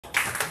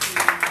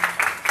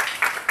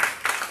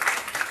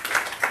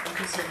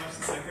you so much,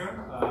 Siseko.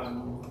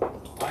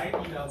 I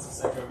emailed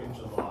Siseko in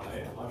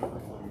July, out of the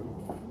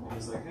blue, and he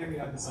was like, hey, we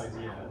have this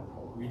idea.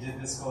 We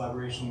did this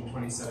collaboration in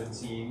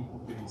 2017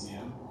 with the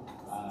museum,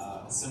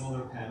 a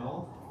similar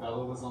panel.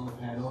 Pellot was on the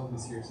panel,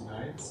 who's here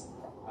tonight,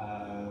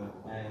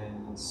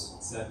 and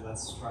said,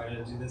 let's try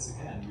to do this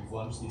again. We've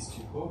launched these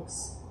 2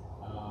 books.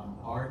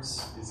 Art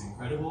is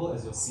incredible,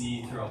 as you'll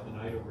see throughout the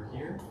night over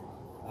here.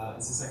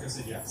 And Siseko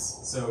said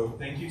yes. So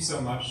thank you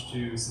so much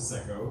to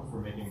Siseko for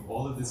making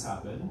all of this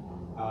happen,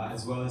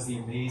 as well as the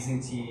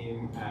amazing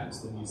team at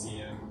the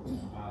museum.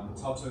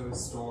 Toto,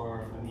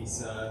 Storm,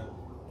 Anissa,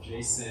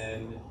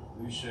 Jason,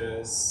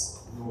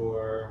 Lucius,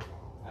 Noor,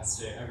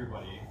 Estee,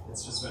 everybody.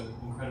 It's just been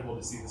incredible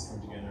to see this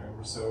come together, and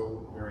we're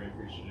so very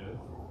appreciative.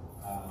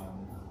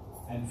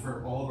 And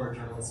for all of our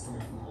journalists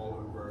coming from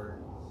all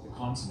over the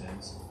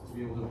continent, to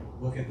be able to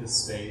look at this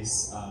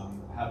space,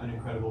 have an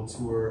incredible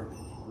tour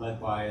led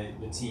by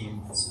the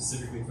team,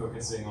 specifically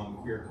focusing on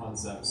queer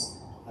concepts,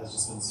 has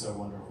just been so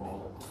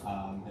wonderful,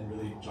 and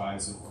really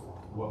jives with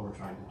what we're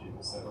trying to do.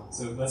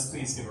 So let's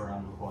please give a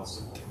round of applause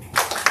to them.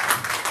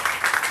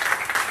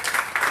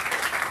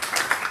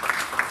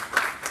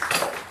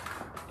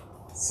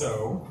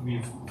 So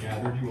we've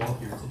gathered you all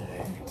here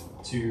today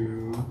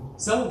to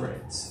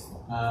celebrate.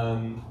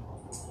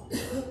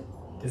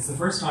 It's the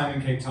first time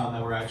in Cape Town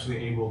that we're actually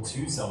able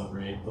to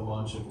celebrate the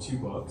launch of 2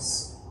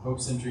 books,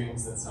 Hopes and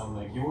Dreams That Sound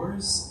Like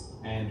Yours,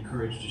 and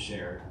Courage to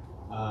Share.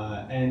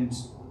 And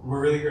we're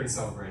really here to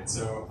celebrate,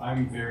 so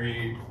I'm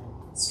very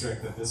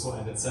strict that this will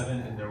end at 7,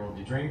 and there will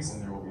be drinks,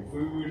 and there will be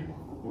food,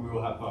 and we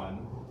will have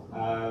fun.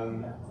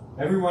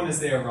 Everyone, as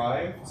they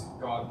arrived,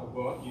 got a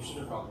book. You should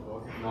have got the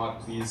book. If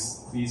not,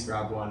 please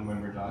grab one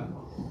when we're done.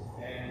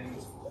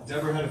 And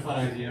Deborah had a fun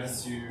idea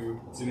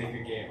to make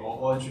a game.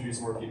 I'll introduce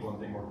more people and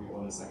thank more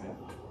people in a second.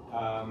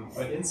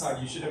 But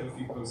inside, you should have a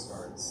few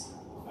postcards.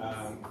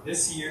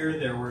 This year,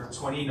 there were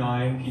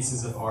 29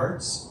 pieces of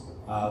art.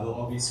 They'll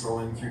all be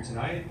scrolling through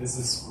tonight. This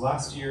is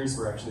last year's.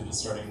 We're actually just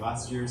starting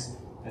last year's,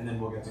 and then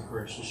we'll get to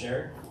Courage to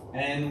Share.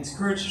 And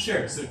Courage to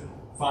Share. So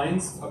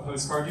find a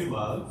postcard you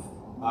love,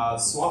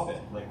 swap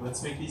it. Like,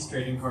 let's make these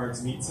trading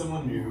cards, meet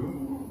someone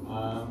new.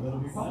 It'll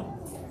be fun.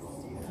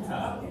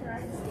 Yeah.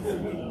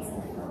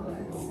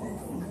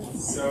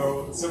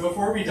 So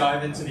before we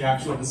dive into the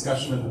actual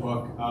discussion of the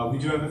book, we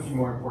do have a few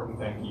more important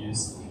thank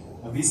yous.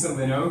 Lisa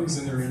Lino, who's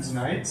in the room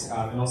tonight,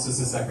 and also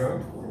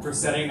Siseko, for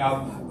setting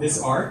up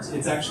this art.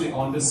 It's actually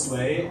on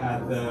display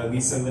at the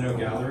Lisa Lino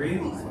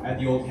Gallery at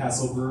the Old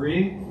Castle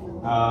Brewery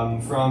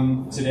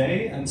from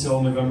today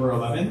until November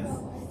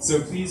 11th.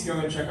 So please go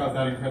and check out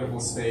that incredible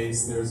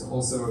space. There's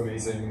also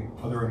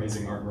other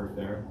amazing artwork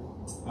there.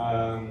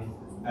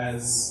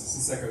 As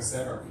Siseko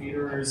said, our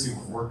caterers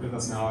who've worked with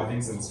us now, I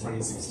think since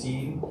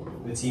 2016,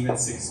 the team at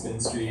 6 Spin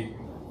Street,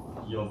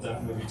 you'll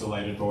definitely be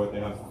delighted by what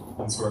they have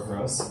in store for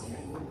us.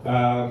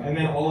 And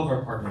then all of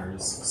our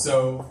partners.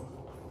 So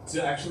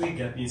to actually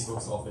get these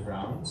books off the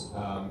ground,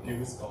 it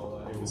was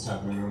GALA, it was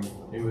Taboom,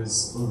 it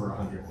was over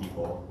 100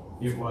 people.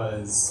 It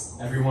was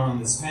everyone on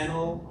this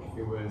panel,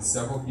 it was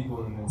several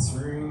people in this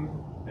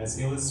room, as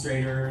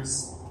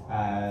illustrators,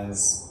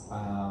 as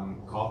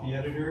copy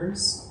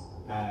editors,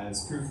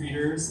 as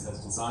proofreaders,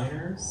 as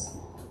designers,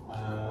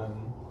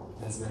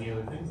 as many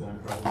other things that I'm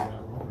probably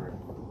not remembering.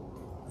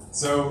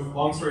 So,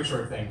 long story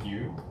short, thank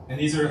you. And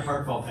these are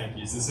heartfelt thank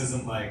yous. This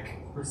isn't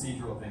like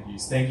procedural thank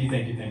yous. Thank you,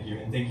 thank you, thank you,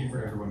 and thank you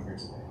for everyone here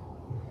today.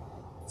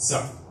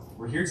 So,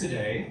 we're here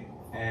today,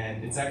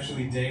 and it's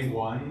actually day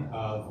 1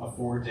 of a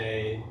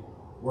 4-day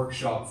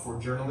workshop for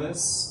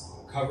journalists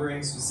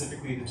covering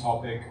specifically the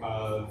topic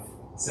of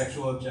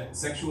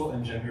sexual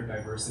and gender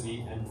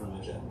diversity and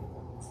religion.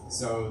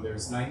 So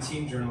there's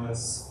 19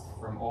 journalists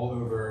from all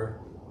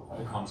over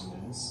the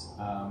continent.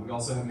 We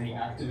also have many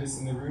activists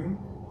in the room,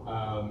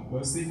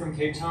 mostly from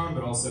Cape Town,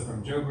 but also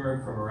from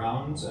Joburg, from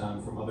around,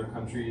 from other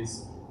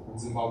countries. From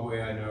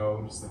Zimbabwe, I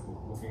know, just like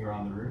looking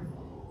around the room.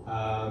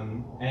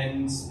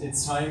 And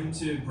it's time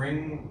to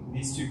bring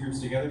these 2 groups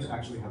together to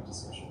actually have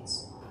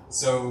discussions.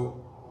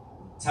 So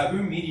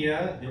Taboom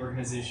Media, the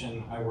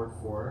organization I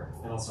work for,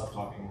 and I'll stop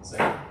talking in a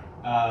second,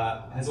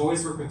 has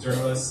always worked with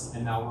journalists,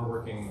 and now we're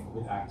working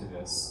with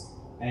activists.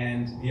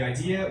 And the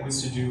idea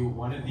was to do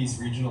one of these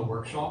regional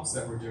workshops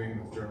that we're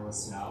doing with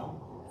journalists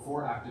now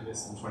for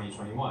activists in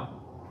 2021.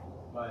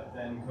 But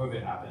then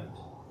COVID happened.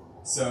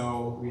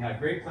 So we had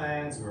great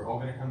plans. We were all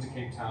going to come to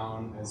Cape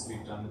Town, as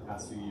we've done the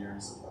past few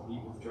years,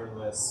 meet with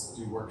journalists,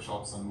 do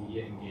workshops on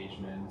media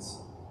engagement,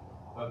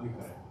 but we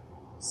couldn't.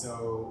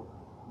 So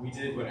we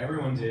did what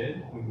everyone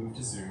did. We moved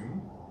to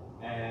Zoom,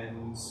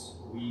 and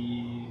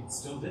we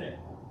still did it.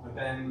 But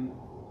then,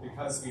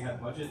 because we had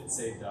budget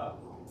saved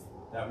up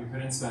that we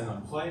couldn't spend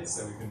on flights,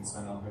 that we couldn't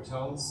spend on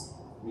hotels,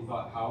 we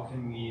thought, how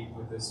can we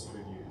put this to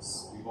good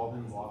use? We've all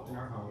been locked in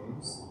our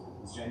homes.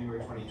 It was January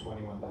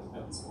 2021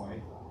 at this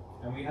point.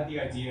 And we had the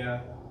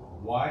idea,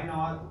 why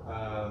not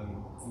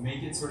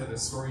make it sort of a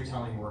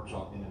storytelling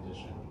workshop in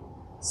addition?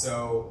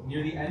 So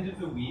near the end of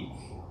the week,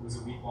 it was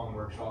a week-long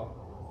workshop,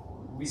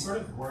 we sort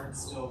of weren't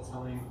still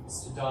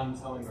done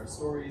telling our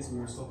stories. We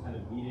were still kind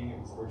of meeting. It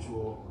was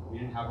virtual. We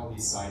didn't have all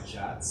these side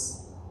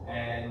chats,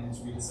 and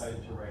we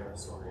decided to write our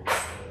stories.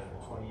 The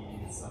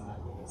 20-some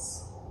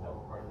activists that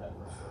were part of that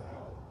first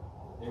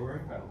workshop. They were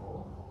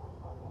incredible.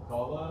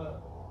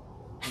 GALA,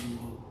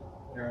 who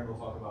Karin will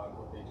talk about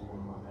what they do in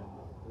a moment,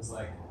 was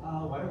like,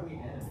 why don't we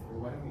end, or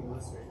why don't we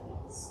illustrate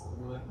these? And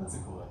we were like, that's a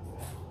cool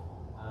idea.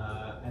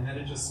 And then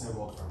it just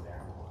snowballed from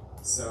there.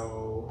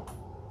 So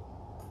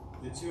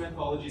the two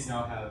anthologies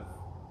now have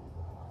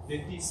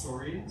 50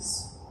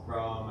 stories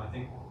from, I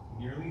think,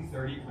 nearly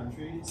 30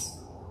 countries,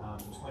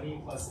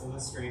 20 plus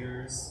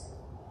illustrators,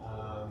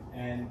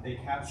 and they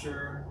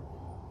capture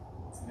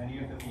many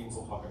of the themes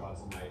we'll talk about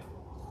tonight.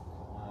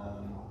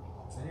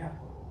 And yeah,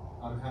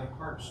 I'm kind of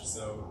parched,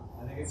 so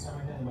I think it's time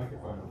I hand the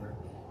microphone over.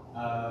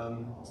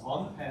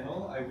 On the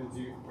panel, I will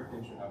do quick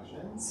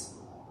introductions.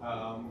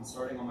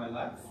 Starting on my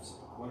left,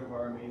 one of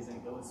our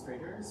amazing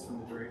illustrators from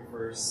the very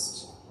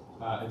first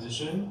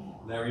edition,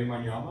 Larry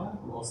Wanyama,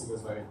 who also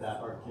goes by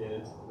That Art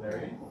Kid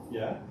Larry,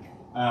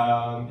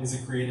 is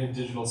a creative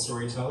digital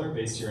storyteller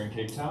based here in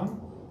Cape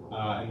Town,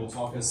 and will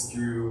talk us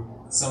through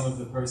some of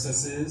the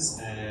processes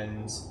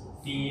and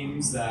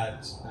themes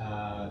that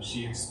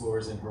she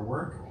explores in her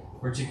work,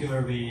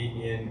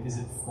 particularly in, is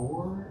it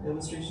 4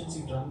 illustrations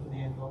you've done for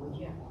the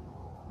anthology? Yeah.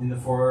 In the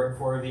four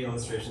of the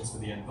illustrations for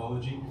the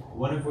anthology,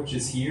 one of which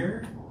is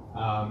here,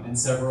 and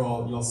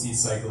several you'll see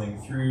cycling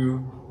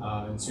through,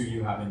 and 2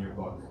 you have in your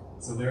book.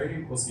 So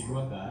Larry will speak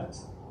about that.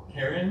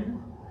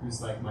 Karin,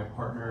 who's like my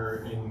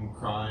partner in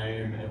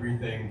crime,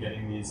 everything,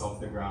 getting these off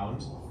the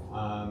ground.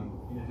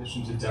 In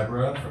addition to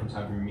Deborah from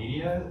Taboom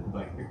Media,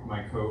 like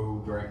my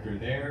co-director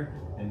there,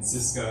 and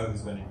Siseko,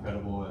 who's been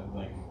incredible at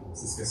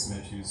Siseko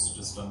Smith, who's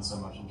just done so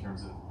much in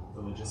terms of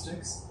the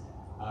logistics.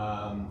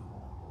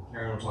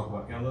 Karin will talk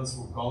about GALA's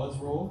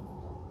role.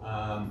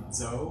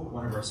 Dzoe,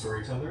 one of our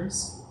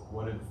storytellers,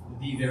 one of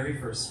the very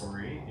first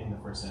story in the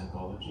first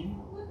anthology.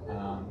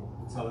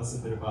 Will tell us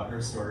a bit about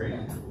her story.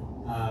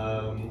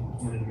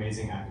 An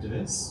amazing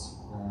activist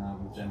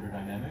with gender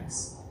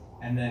dynamics.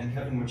 And then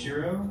Kevin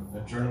Wachiro,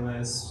 a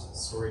journalist,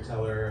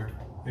 storyteller,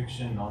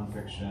 fiction,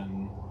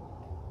 nonfiction,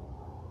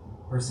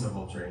 person of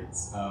all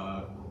trades.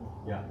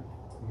 Yeah,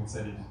 I'm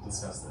excited to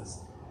discuss this.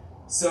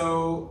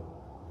 So,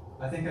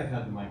 I think I've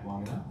had the mic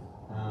long enough.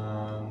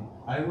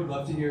 I would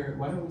love to hear,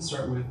 why don't we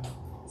start with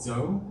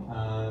Dzoe,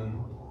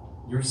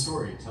 your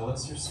story. Tell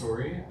us your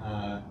story.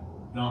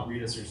 Not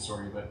read us your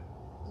story, but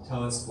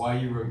tell us why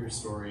you wrote your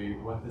story,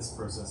 what this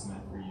process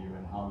meant for you,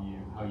 and how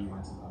you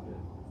went about it.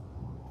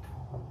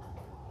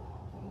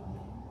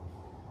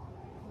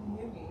 Can you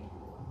hear me?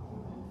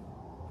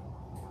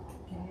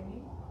 Can you hear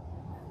me?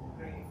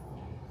 Great.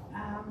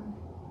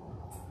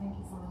 Thank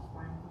you so much,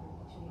 Brian, for the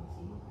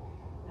opportunity,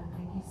 and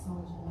thank you so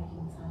much for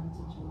making time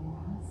to join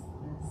us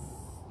this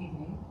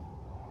evening.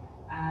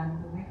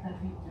 The work that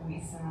we do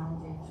is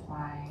surrounded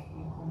by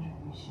your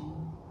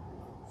contribution,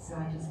 so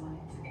I just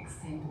wanted to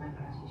extend my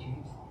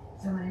gratitude.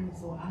 So my name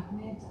is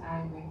Ahmad.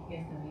 I work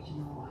as the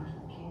Regional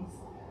Advocate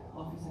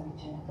Officer with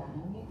Gender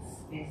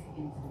Dynamics based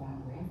in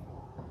Zimbabwe.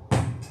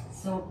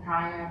 So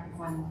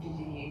before I moved to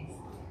GALA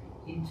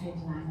in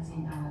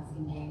 2019, I was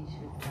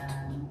engaged with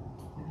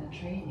the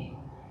training.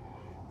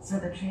 So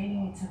the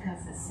training took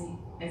us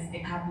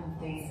a couple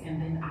of days,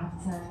 and then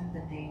after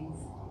the days,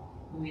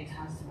 we were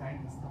tasked to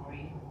write the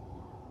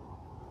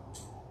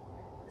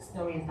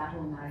stories that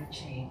will narrate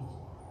change.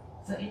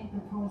 So in the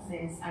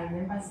process, I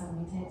remember I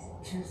submitted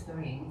 2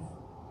 stories,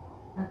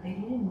 but they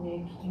didn't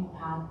make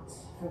impact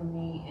from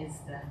me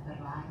as the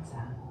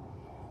writer.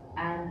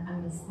 And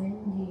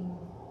understanding,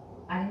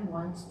 I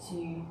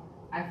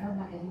felt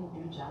like I didn't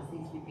do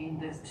justice within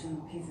those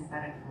 2 pieces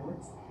that I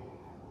wrote,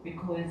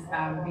 because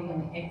being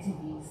an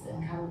activist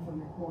and coming from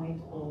the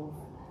point of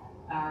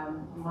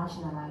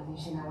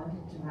marginalization, I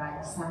wanted to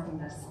write something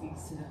that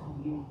speaks to the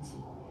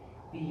community,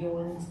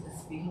 beyond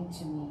speaking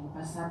to me,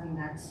 but something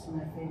that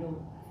my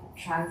fellow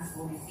trans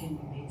bodies can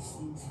relate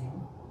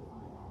into.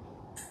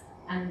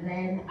 And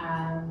then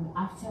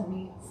after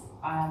weeks,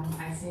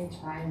 I said,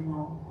 Brian,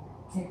 no,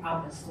 take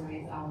out the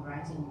stories, I'll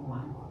write a new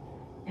one.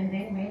 And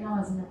then when I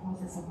was in the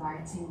process of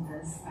writing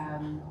this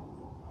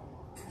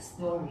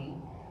story,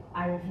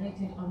 I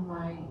reflected on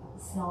my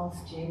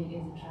self-journey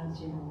as a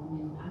transgender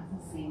woman,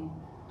 accessing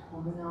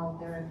hormonal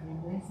therapy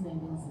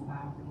replacement in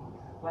Zimbabwe.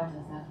 What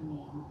does that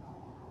mean?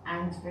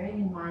 And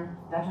bearing in mind,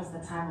 that was the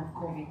time of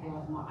COVID, there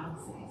was no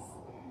access.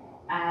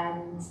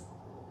 And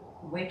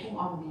working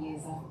over the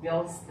years, I've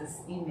built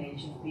this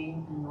image of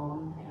being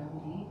known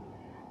globally,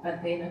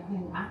 but then I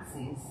couldn't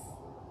access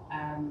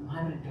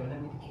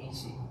 $100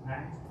 medication,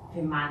 right,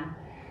 per month.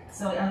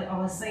 So I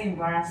was so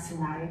embarrassed to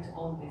narrate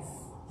all this,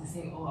 to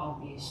say, oh, I'll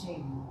be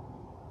ashamed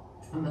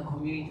on the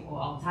community, or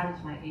I'll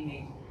tarnish my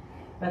image.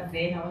 But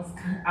then I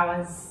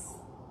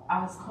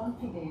was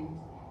confident,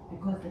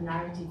 because the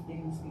narrative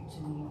didn't speak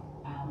to me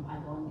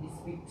alone, it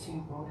speak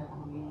to broader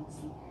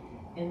community.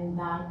 And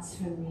that,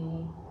 for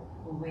me,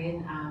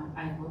 when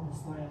I wrote the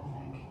story, I was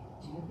like,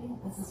 do you think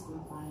this is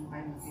good?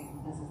 Brian said,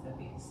 this is the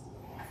best.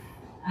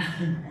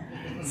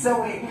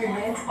 So we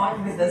went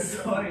on with the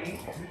story.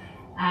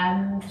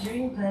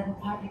 During the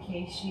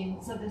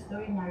publication, so the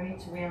story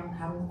narrates where I'm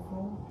coming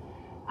from.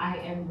 I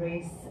am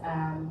raised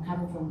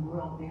coming from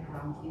rural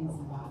background in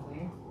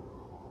Zimbabwe,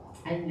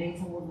 and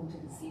later moving to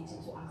the city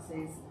to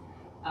access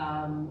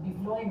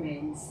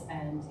employment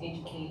and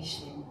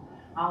education.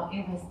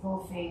 However,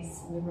 still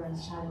face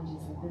numerous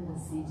challenges within the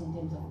city in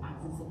terms of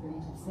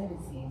accessibility of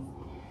services.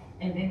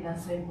 And then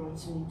that's what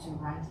brought me to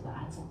write the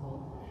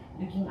article,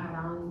 looking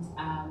around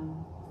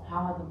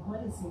how the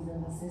policies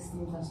and the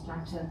systems are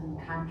structured in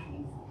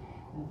countries.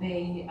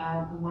 They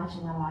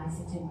marginalize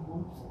certain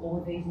groups,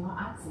 or there is no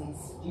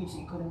access due to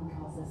economic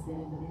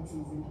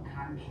sustainabilities in the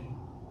country.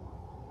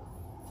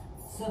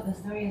 So the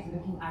story is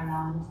looking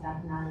around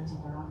that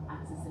narrative around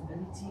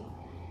accessibility,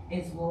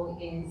 as well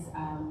as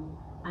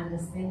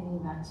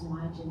understanding that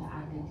my gender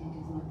identity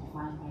is not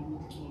defined by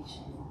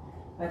medication,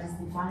 but is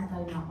defined by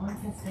my own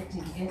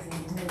perspective as a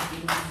human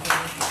being.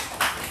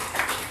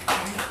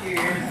 Thank you.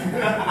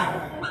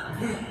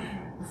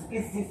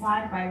 It's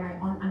defined by my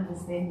own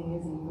understanding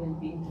as a human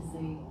being to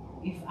say,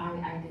 if I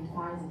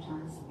identify as a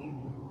trans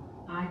woman,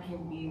 I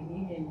can be a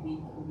woman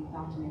with or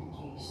without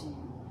medication.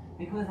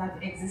 Because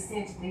I've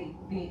existed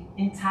the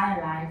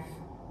entire life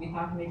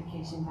without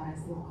medication, but I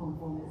still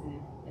conform as a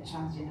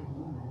transgender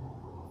woman.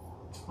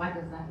 What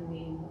does that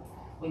mean?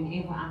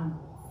 Whenever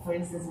for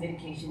instance,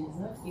 medication is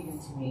not given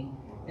to me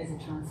as a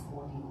trans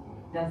body,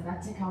 does that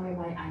take away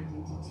my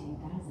identity?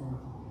 It doesn't.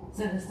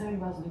 So the story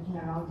was looking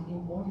around the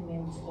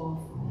embodiment of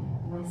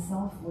my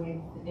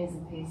self-worth as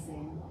a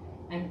person,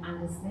 and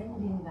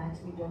understanding that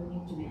we don't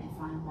need to be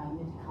defined by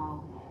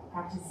medical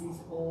practices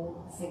or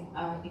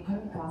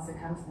economical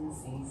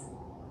circumstances.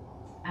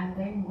 And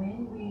then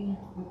when we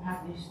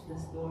published the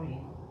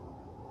story,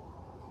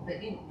 the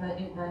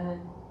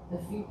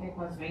feedback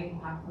was very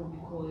impactful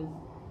because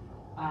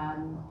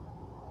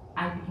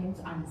I began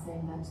to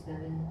understand that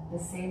the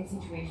same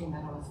situation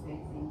that I was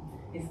facing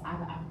is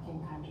other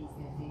African countries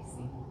they're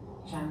facing,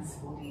 trans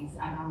bodies,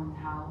 around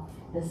how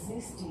the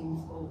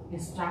systems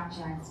is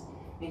structured,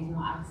 there's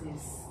no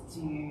access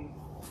to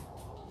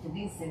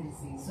these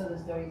services. So the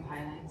story is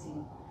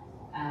highlighting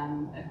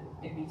a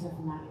bit of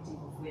narrative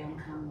of where I'm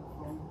coming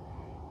from,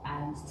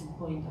 and to the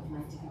point of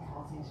my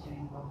difficulties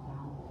during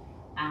lockdown.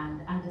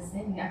 And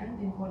understanding, I think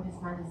the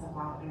important part is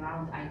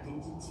around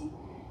identity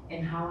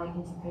and how I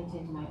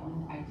interpreted my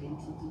own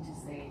identity to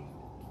say,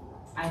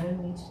 I don't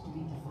need to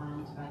be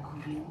defined by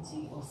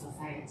community or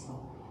society.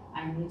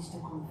 I need to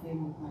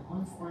confirm with my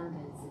own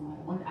standards and my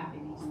own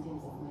ability in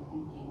terms of my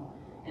thinking,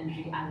 and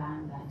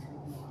realign that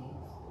with my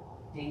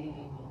daily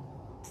living.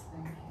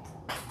 Thank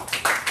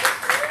you.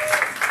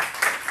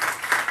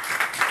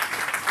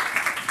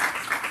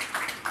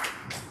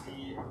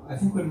 I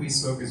think when we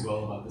spoke as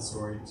well about the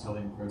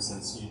storytelling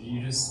process,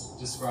 you just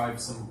described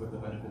some of what the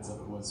benefits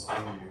of it was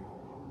for you.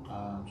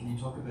 Can you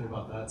talk a bit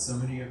about that? So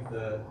many of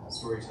the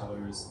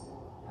storytellers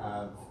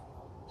have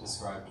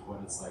described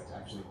what it's like to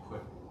actually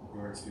put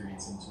your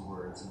experience into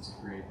words and to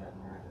create that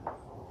narrative.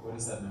 What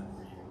has that meant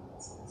for you in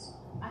that sense?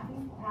 I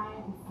think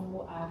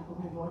before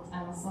we wrote,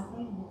 I was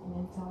suffering with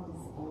mental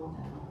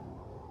disorder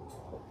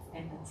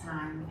at the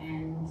time,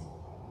 and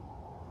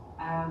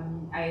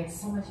I had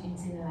so much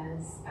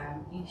internalized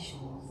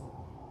issues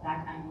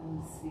that I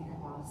didn't speak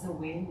about. So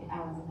when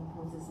I was in the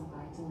process of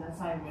writing, that's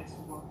why I wrote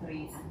about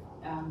 3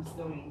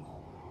 stories,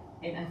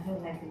 and I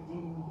felt like they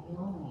didn't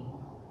heal me.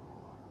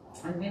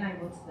 And when I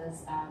wrote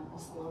this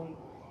story,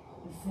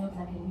 it felt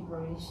like a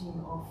liberation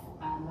of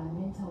my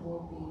mental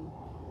well-being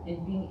and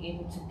being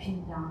able to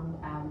pin down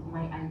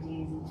my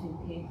ideas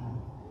into paper,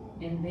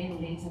 and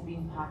then later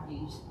being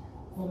published.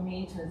 For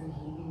me, it was a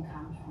healing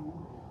come true.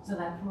 So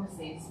that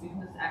process,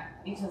 because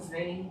it was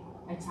a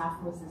tough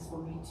process for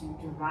me to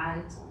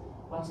write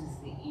what is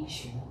the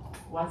issue,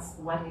 what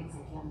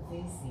exactly I'm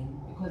facing,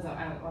 because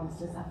I was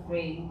just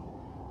afraid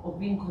of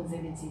being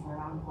conservative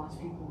around what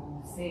people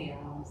will say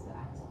around the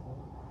article.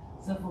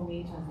 So for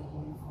me, it was a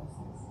healing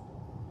process.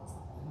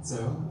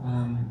 So,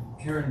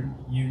 Karin,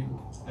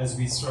 as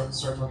we start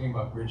talking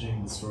about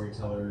bridging the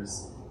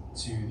storytellers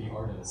to the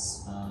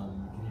artists,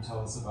 can you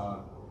tell us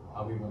about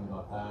how we went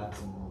about that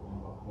and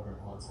what our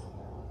thoughts are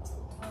there?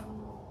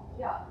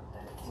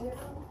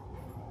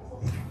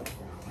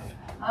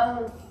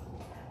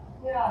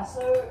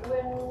 So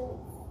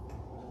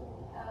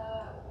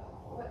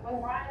when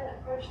Ryan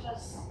approached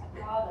us at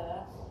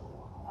GALA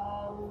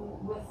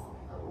with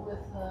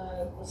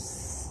this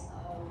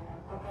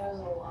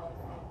proposal of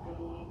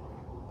the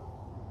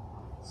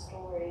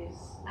stories,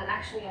 and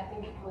actually I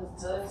think it was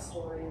Dzoe's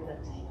story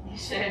that he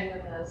shared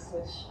with us,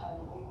 which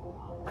we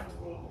found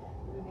really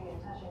moving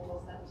and touching,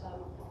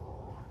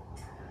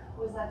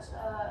 was that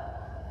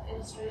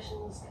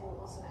illustrations can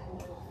also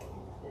kind of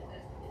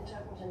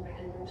interpret and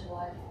bring to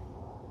life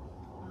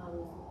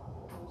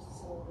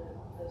some of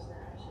those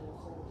narratives,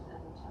 and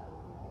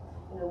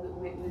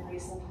we've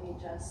recently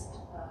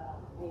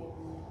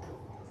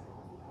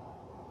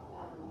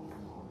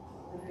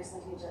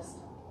just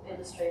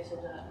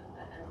illustrated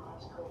an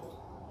article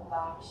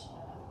about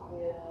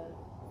queer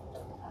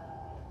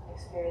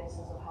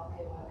experiences of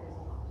healthcare workers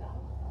in lockdown.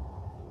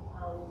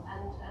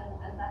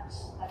 And that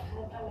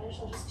kind of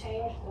dimension just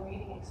changed the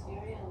reading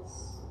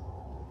experience.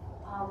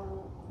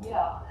 And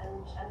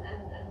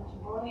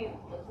broadly,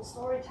 the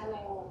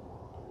storytelling,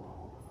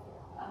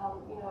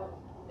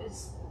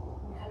 is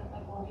kind of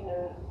like one,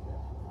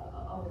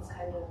 of its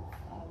kind of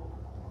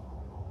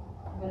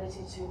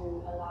ability to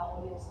allow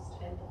audiences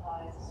to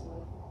empathize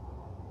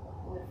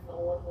with the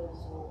authors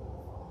or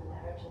the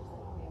narratives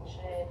that are being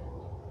shared.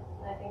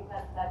 And I think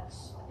that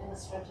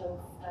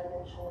illustrative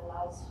dimension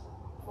allows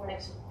for an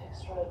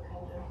extra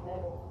kind of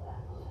level of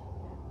that.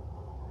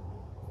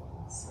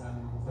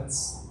 Let's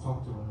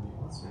talk to one of the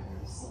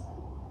illustrators.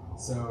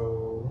 So,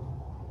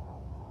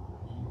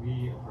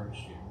 we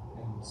approached you,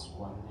 and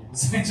why did you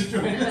decide to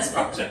join this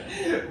project?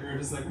 We were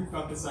just like, we've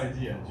got this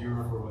idea. Do you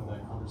remember what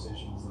that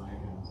conversation was like?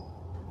 And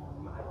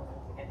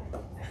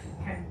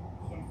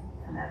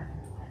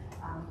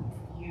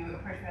you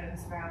approached me on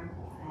Instagram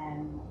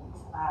and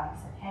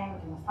said, hey, we're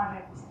doing this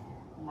project,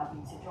 I'd love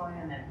you to join,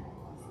 and then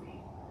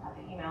we had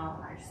the email,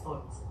 and I just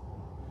thought,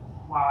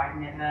 wow, I'd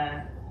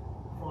never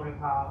thought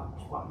about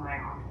what my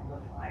art would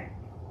look like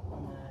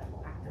in an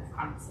active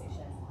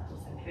conversation. That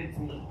also includes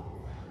me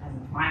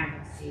and my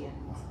identity,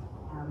 and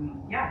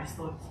I just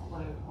thought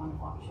what a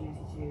wonderful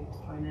opportunity to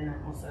join in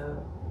and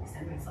also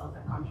extend myself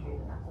and contribute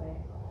in that way.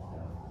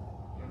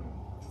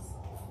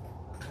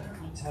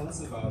 Can you tell us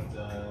about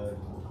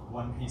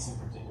one piece in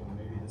particular,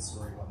 maybe the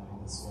story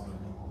behind this one?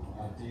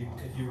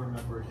 If you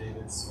remember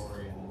David's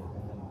story and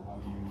then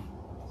how you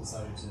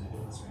decided to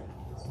illustrate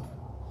this one.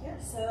 Yeah,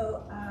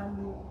 so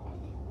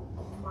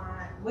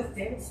with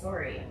David's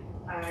story,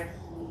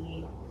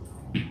 he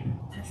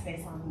touched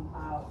base on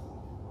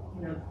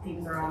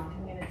themes around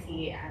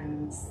community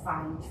and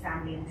found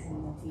family in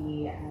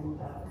community, and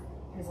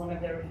he was one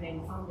of the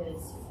originating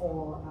founders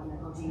for an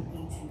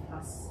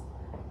LGBT+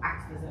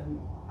 activism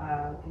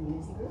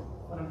community group,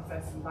 one of the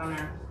first in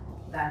Ghana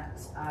that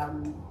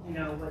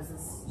was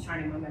this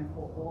shining moment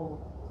for all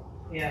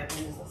queer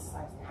members of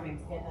society coming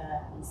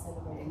together and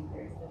celebrating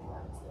their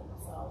individuality in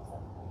themselves.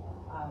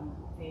 And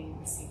they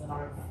received a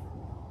lot of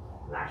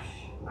lash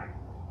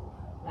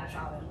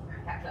out and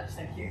backlash,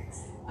 thank you,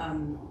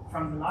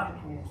 from the larger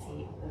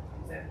community, the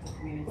conservative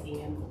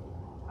community, and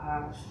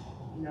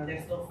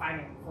they're still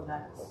fighting for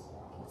that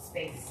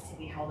space to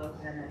be held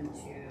open and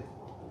to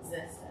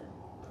exist. And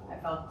I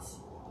felt,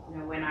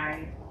 when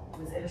I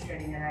was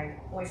illustrating it, I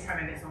always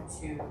try my best not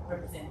to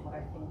represent what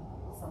I think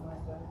someone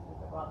is going through,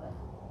 but rather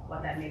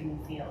what that made me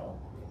feel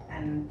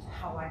and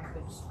how I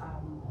could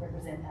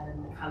represent that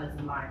in the colors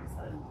and lines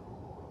that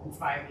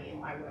inspire me in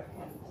my work.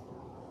 And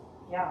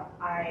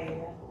I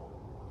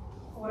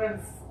thought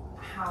of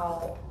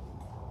how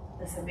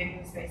this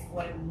ambiguous space,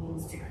 what it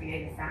means to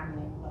create a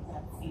family and what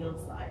that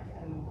feels like,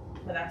 and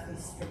for that to be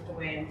stripped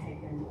away and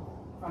taken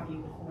from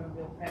you with no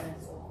real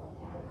premise, or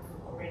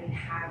already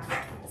have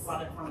a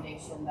solid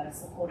foundation that is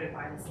supported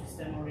by this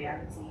external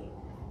reality.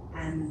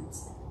 And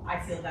I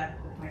feel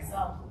that with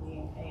myself,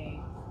 being a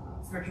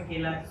spiritual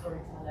healer,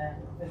 storyteller,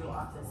 and visual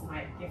artist,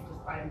 my gift is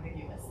quite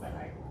ambiguous, but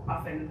I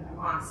often am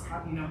asked, how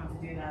do you know how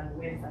to do that, and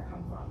where does that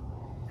come from?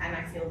 And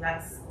I feel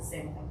that's the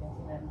same thing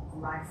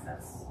in life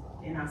that's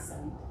in us.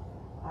 And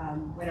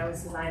when I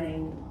was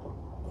designing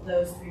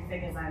those three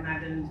figures, I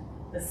imagined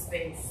the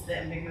space, the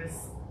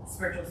ambiguous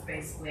spiritual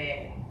space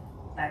where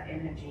that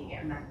energy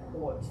and that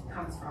cord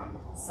comes from.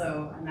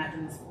 So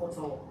imagine this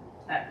portal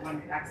that one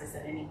could access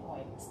at any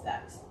point,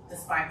 that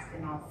despite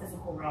in our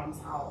physical realms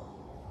how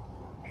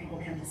people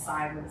can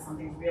decide whether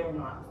something's real or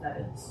not, that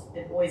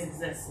it always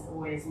exists, it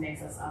always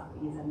makes us up,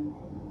 even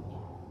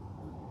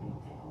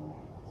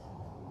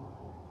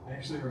I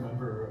actually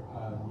remember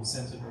you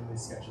sent an early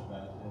sketch of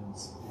that, and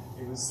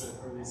it was an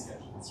early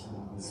sketch of this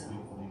room.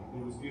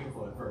 It was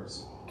beautiful at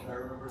first, but I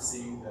remember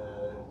seeing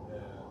the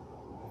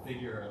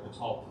figure at the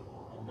top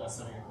and us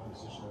having a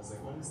conversation. I was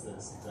like, what is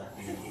this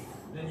exactly?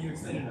 And then you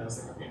explained it, and I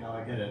was like, okay, now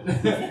I get it.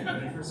 But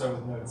at first I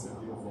was, no, it's so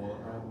beautiful.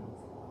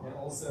 And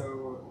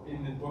also,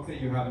 in the book that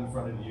you have in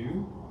front of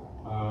you,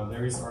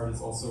 Larry's art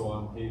is also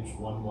on page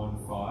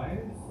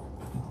 115.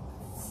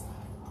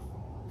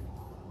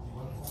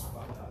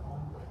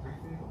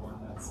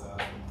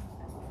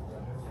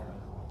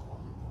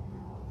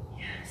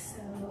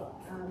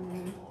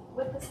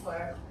 With this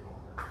work,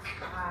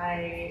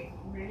 I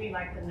really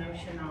like the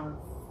notion of,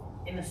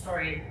 in the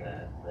story,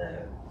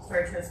 the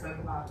storyteller spoke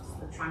about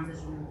the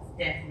transition of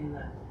death and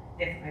the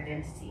death of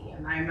identity,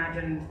 and I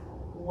imagined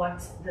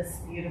what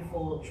this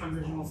beautiful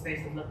transitional space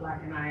would look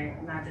like, and I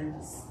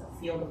imagined just a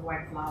field of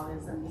white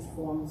flowers and these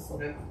forms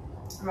sort of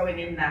growing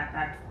in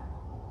that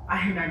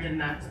I imagine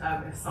that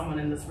if someone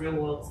in this real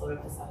world sort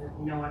of decided,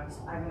 you know what,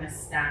 I'm going to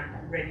stand,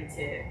 I'm ready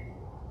to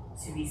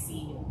be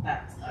seen,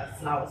 that a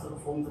flower sort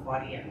of forms a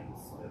body and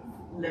sort of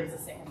lives a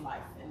second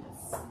life in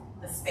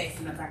this space,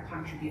 and that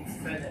contributes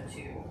further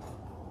to,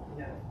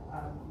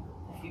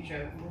 the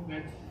future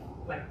movement,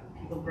 like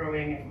people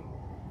growing.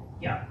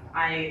 And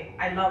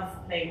I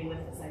love playing with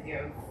this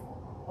idea of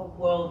a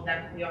world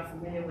that we are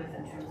familiar with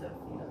in terms of,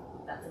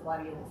 that's a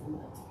body,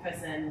 that's a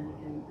person, you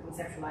can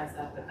conceptualize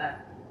that, but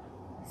that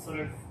sort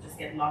of just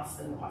get lost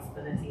in the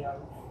possibility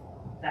of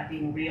that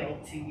being real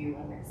to you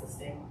and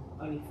existing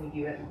only for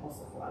you and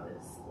also for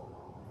others.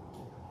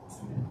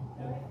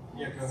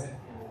 Yeah, go ahead.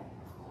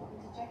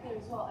 Interject there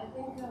as well. I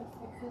think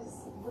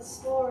because the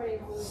story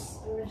was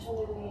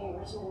originally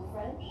written in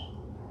French,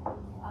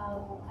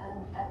 and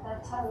at that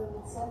time when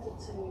we sent it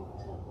to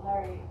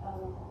Larry,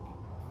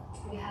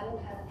 we hadn't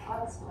had a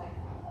translation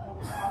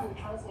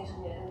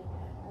yet, and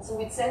so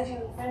we'd send you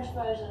the French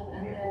version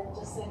and then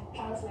just say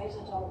translate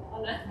it on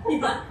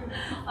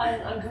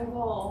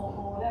Google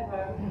or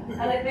whatever.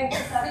 And I think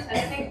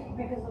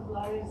because of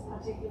Larry's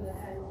particular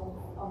kinds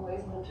of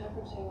ways of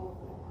interpreting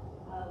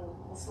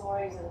the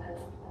stories and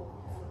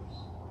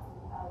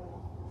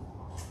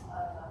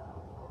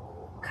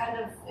kind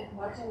of it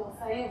worked in your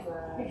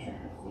favor,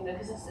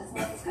 because it's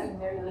not this kind of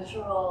very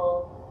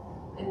literal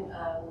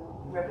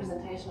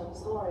representation of the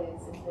story.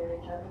 It's very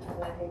interpretive,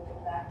 and I think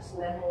that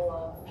level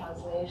of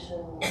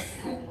translation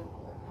kind of.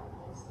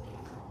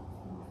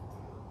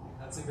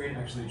 That's a great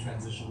actually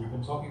transition. We've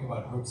been talking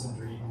about hopes and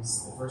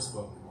dreams, the first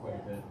book, quite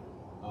a bit,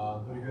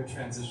 but a good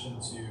transition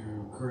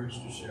to Courage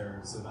to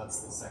Share. So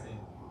that's the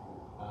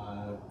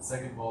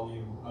second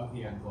volume of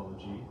the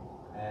anthology,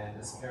 and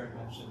as Karin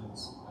mentioned,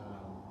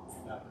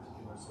 that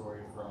particular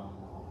story from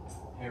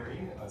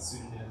Harry, a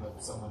pseudonym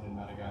of someone in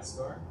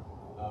Madagascar,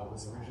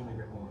 was originally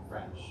written in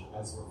French,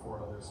 as were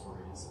 4 other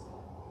stories.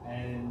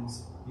 And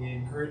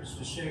in Courage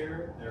to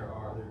Share, there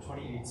are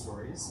 28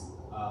 stories,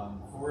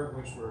 4 of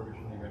which were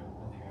originally written, I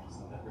think I just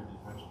said that, written in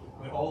French,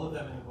 but all of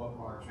them in the book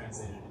are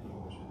translated into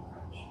English and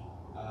French.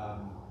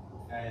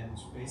 And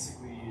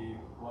basically,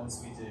 once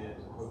we did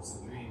Hopes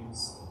and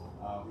Dreams,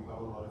 we got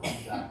a lot of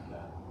feedback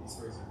that these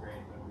stories are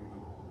great, but we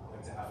would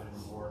like to have it in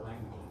more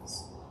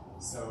languages.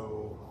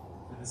 So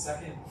for the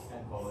second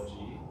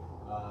anthology,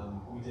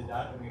 we did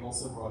that, and we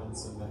also brought in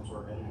some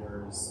mentor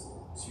editors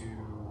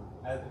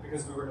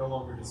because we were no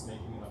longer just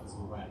making it up as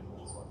we went,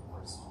 which is what the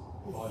first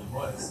volume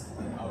was.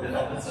 We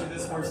thought, let's do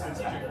this more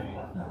strategically.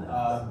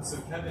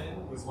 So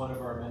Kevin was one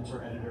of our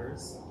mentor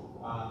editors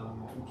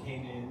who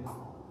came in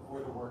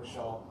for the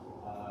workshop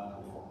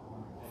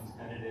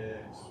and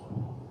edited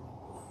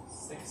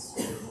 6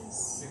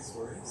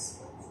 stories.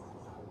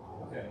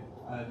 Okay.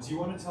 Do you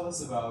want to tell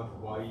us about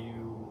why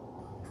you?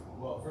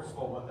 Well, first of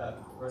all, what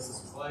that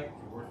process was like,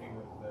 you're working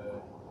with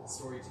the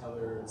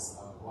storytellers,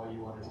 why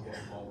you wanted to get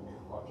involved in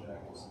the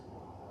project.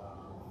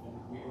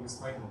 It was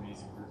quite an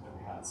amazing group that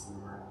we had. So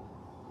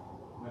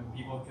when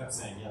people kept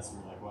saying yes, we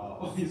were like,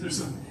 wow, these are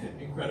some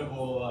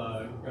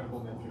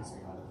incredible mentors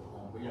we had.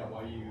 But yeah,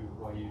 why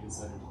you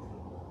decided to get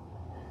involved?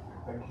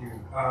 Thank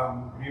you.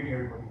 Good evening,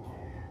 everybody.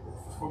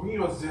 For me, it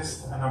was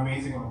just an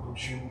amazing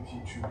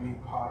opportunity to be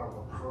part of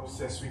a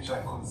process which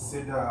I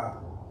consider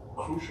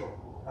crucial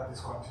at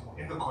this continent,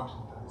 in the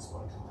continent at this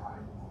point in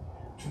time,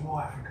 to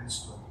more African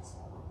stories.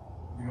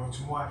 To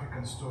more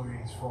African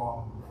stories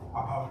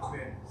about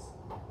queerness.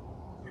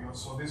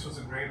 So this was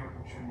a great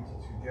opportunity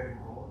to get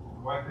involved. I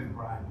worked with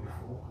Brian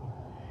before,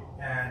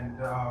 and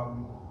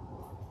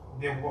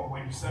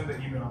when you send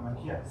the email, I'm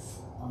like,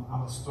 yes,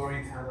 I'm a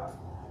storyteller,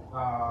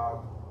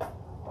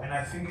 and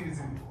I think it is.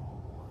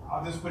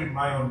 I'll just put in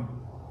my own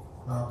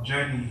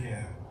journey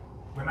here.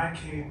 When I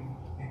came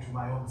into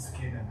my own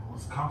skin and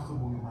was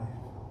comfortable with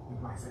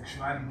my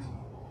sexuality,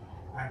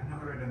 I'd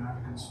never read an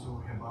African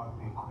story about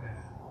being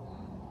queer.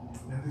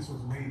 And this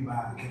was way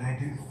back, and I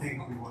didn't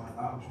think we were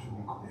allowed to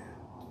be queer.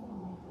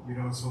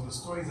 So the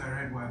stories I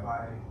read were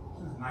by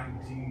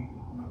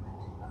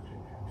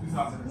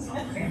 2000 and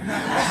something.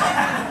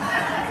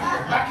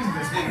 Back in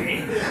the day.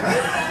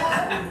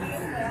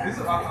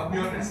 I'll be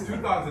honest,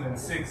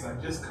 2006, I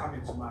just come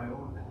into my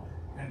own,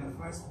 and the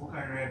first book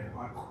I read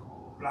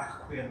about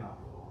Black queer love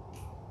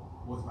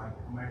was by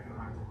American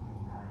writer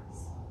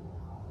Harris.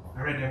 I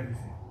read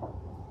everything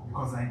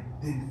because I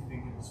didn't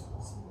think it was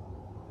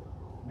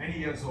possible. Many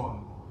years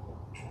on,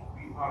 to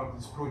be part of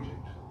this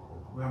project,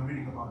 where I'm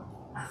reading about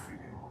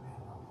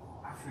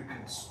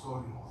African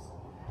stories,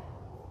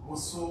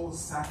 was so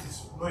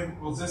satisfying.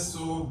 It was just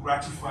so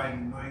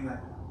gratifying knowing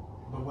that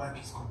the work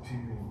is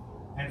continuing.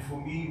 And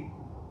for me,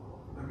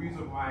 the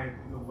reason why I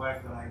do the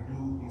work that I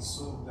do is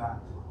so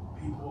that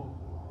people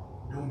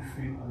don't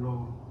feel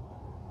alone.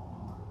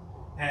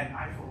 And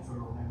I felt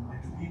alone.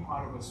 And to be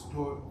part of a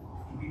story,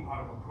 to be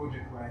part of a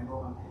project where I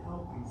know I'm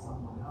helping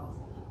someone else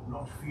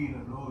not feel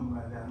alone,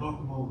 where there are a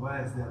lot more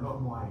words, there are a lot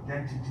more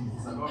identities,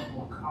 there's a lot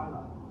more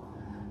color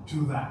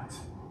to that,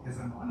 is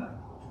an honor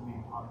to be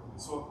part of it.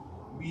 So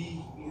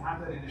we had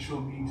that initial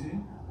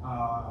meeting.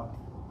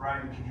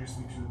 Brian introduced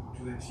me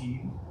to the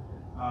team.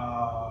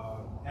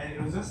 And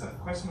it was just a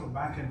question of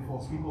back and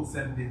forth. People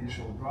sent the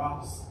initial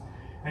drafts.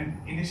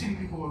 And initially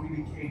people were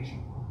really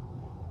cagey,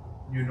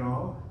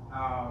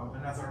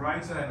 and as a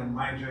writer and on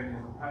my journey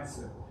as a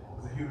person,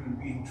 as a human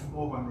being, to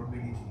more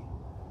vulnerability,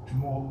 to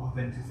more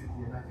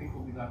authenticity. And I think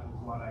that was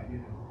what I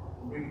did. And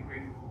I'm really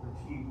grateful for the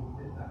team who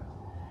did that.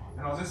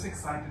 And I was just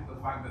excited the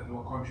fact that there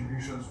were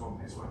contributions from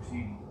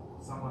Eswatini.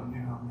 Someone,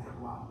 I'm like,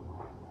 wow.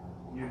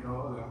 You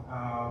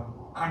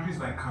know, countries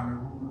like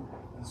Cameroon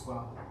as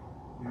well.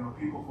 You know,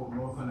 people from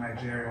northern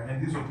Nigeria,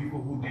 and these were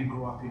people who did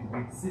grow up in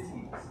big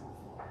cities.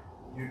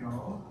 You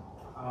know,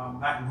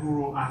 that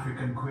rural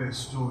African queer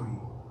story.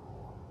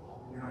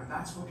 You know,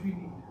 that's what we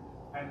need.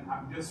 And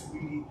I'm just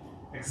really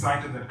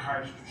excited that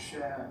Courage to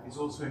Share is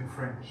also in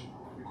French,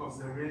 because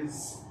there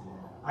is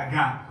a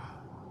gap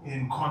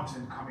in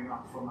content coming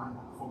up from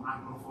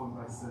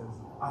Anglophone versus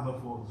other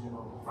forms, you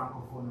know,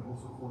 Francophone and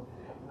also for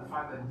the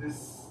fact that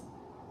this,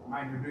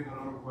 mind, we're doing a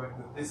lot of work,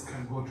 that this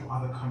can go to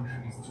other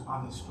countries, to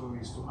other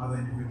stories, to other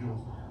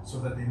individuals, so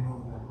that they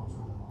know they're not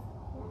alone.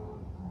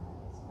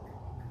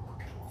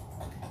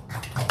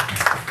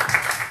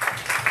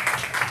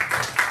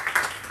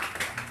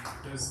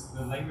 There's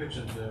the language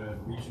and the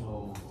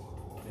regional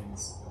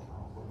things are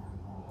important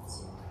components.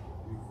 So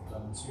we've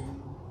done 2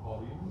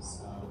 volumes,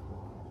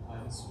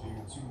 plans to do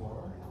 2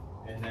 more,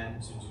 and then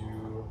to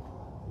do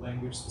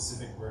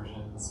language-specific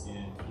versions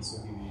in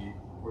Kiswahili,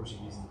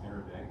 Portuguese, and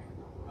Arabic.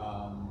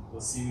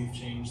 We'll see we've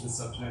changed the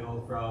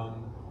subtitle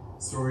from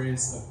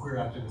Stories of Queer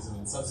Activism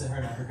in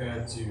Sub-Saharan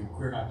Africa to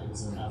Queer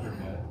Activism in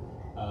Africa.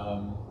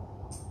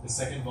 The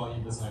second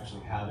volume doesn't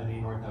actually have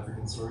any North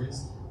African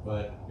stories,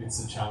 but it's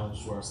a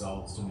challenge to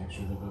ourselves to make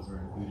sure that those are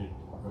included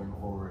going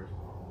forward.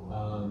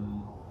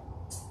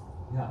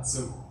 Yeah,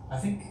 so I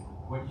think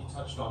what you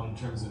touched on in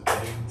terms of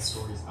getting the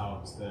stories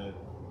out, the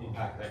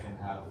impact that can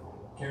have.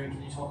 Karin,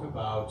 can you talk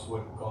about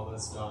what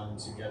GALA's done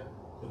to get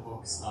the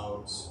books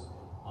out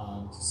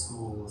to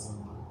schools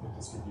and the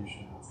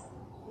distribution?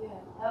 Yeah,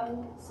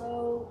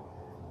 so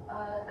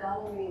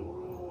GALA, we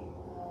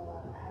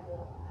have an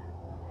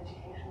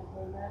education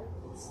program.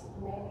 It's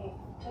mainly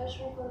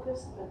tertiary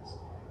focused, but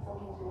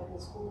something to do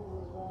with schools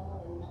as well.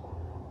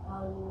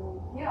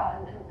 And yeah,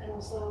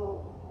 and so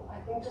I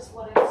think just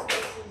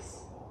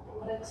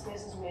whatever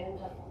spaces we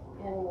end up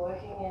in,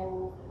 working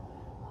in,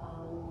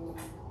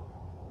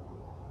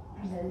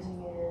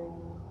 presenting in,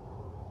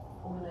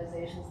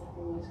 organizations that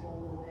we meet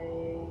along the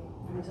way,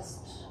 we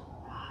just,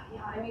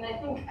 yeah, I mean, I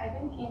think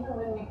even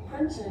when we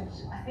printed,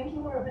 I think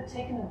you were a bit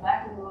taken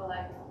aback, and we were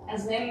like,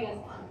 as many as,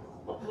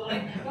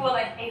 we were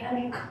like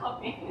 800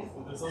 copies.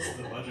 Well, there's also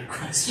the budget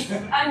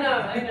question. I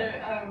know,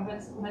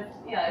 but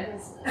yeah, it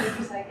was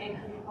like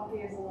 800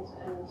 copies,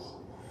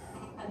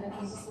 and it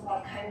was just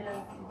about kind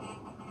of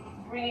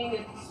bringing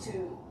it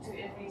to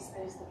every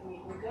space that we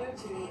go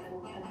to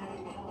and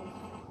having it on.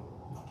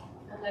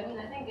 And I mean,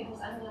 I think it was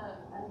under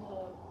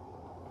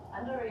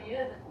a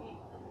year that we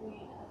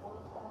had all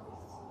of the copies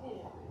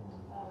disappeared.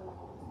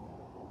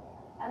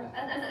 And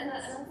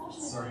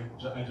unfortunately. Sorry,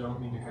 I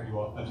don't mean to cut you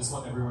off. I just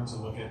want everyone to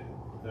look at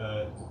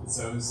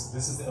Dzoe's.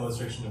 This is the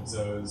illustration of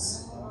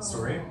Dzoe's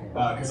story,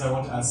 because I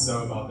want to ask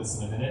Dzoe about this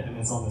in a minute, and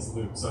it's on this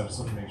loop, so I just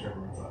want to make sure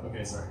everyone's on.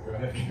 Okay, sorry, go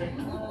ahead.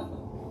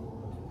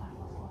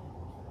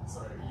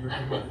 Sorry, you were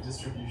talking about the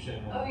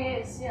distribution. Oh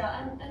yes,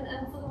 yeah, and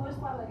for the most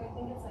part, like, I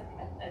think it's like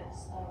at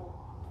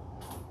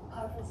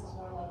conferences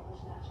where a lot of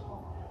international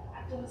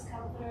activists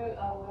come through,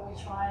 where we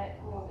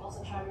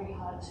also try really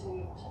hard to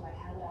like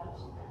hand out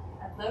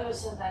at those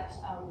so that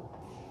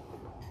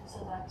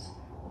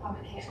the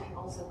publication can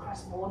also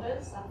cross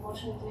borders.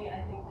 Unfortunately,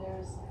 I think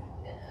there's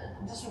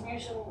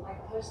distribution, like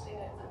posting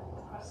it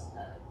across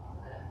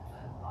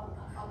on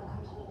the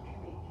continent can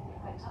be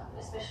quite tough,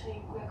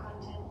 especially queer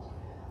content.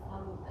 A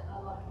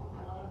lot of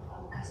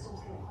customs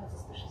can be quite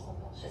suspicious of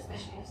it,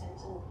 especially if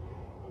sent in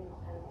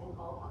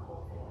bulk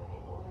or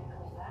anything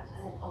like that,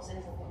 and it also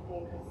ends up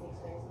being incredibly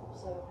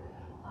expensive.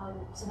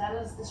 So that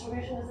is,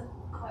 distribution is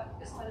quite a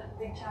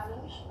big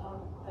challenge,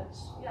 but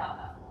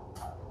yeah,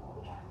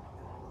 we try.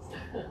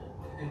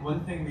 And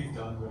one thing we've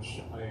done,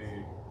 which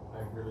I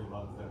really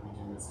love that we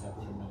do as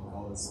Taboom and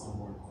GALA's on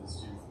board with this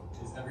too,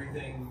 is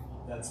everything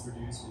that's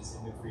produced is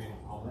in the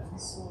Creative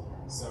Commons.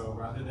 So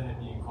rather than it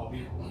being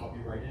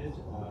copyrighted,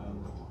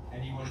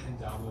 anyone can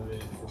download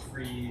it for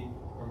free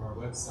from our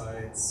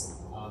websites.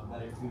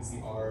 That includes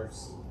the art,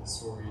 the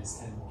stories,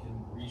 and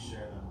can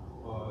reshare them.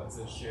 It's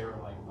a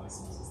share-alike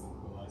license is the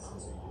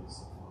license we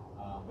use.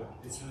 But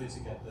it's really to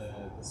get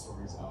the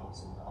stories out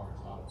and the art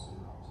out to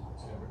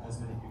as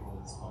many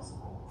people as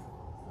possible.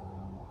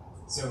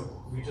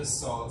 So we just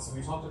saw. So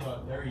we talked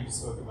about there. You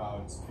spoke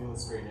about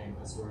illustrating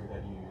a story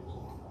that you'd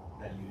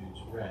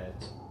read,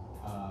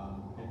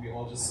 and we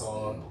all just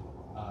saw.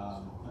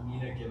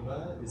 Amina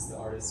Gimba is the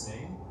artist's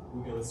name,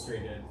 who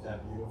illustrated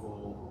that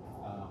beautiful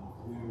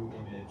blue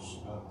image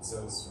of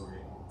Dzoe's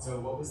story. So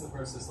what was the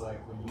process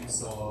like when you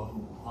saw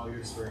how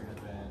your story had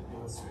been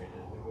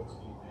illustrated? Like, what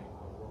did you think?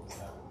 What was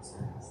that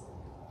experience like?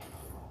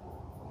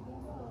 I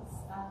think I was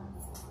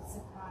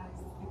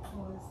surprised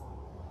because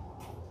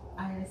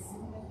I had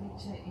seen the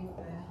picture in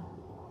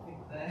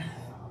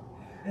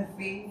the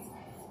face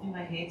in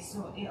my head,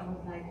 so I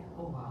was like,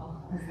 oh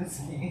wow,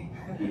 that's me.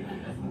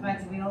 But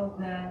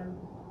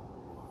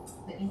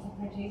the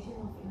interpretation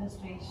of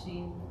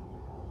illustration,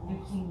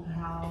 looking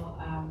how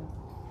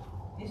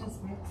it was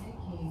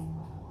breathtaking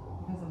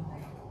because of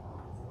like,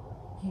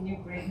 can you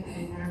break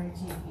the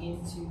narrative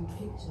into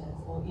pictures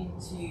or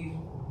into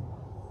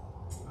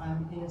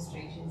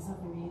illustration. So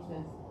for me, it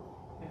was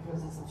a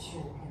process of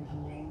sugarcane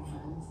and laying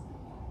hands.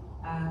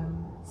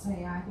 So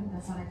yeah, I think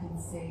that's what I can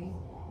say.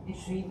 It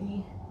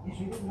really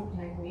looked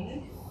like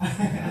me.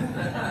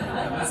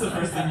 That's the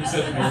first thing you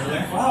said to me. You're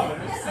like, wow, it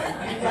looks like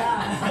me.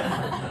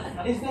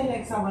 Yeah. It felt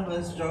like someone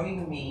was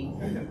drawing me.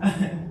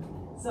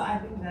 So I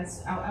think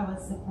that's, I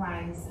was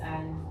surprised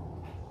and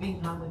being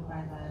humbled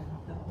by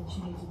the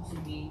opportunity to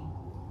be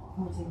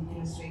putting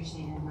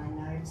illustration in my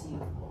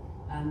narrative,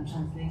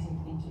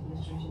 translating into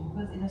illustration,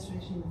 because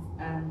illustration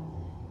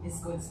is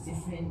got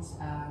different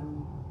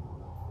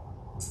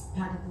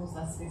particles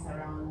that speaks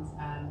around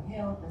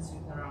health, that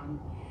speaks around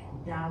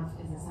doubt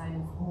is a sign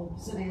of hope.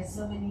 So there's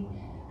so many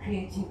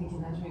creativity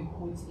that we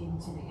put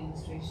into the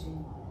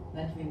illustration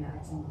that we're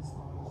narrating the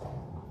story.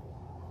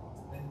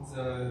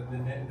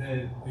 And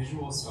the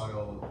visual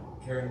style,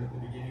 Karin, at the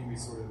beginning we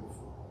sort of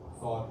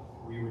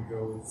thought we would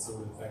go with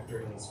sort of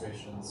vector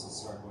illustrations to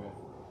start with,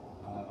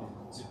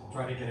 to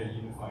try to get a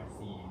unified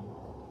theme,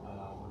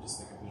 or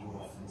just like a visual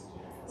identity,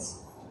 I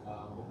guess.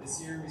 But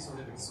this year we sort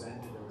of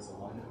expanded. There was a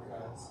lineup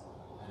cut,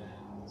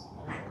 and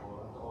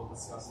we'll all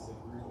discuss as a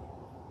group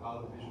how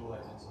the visual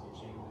identity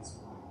changes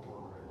moving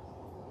forward.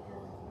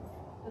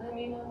 But I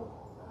mean, in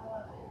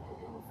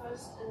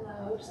the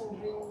hopes and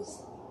dreams,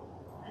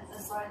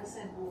 as Brian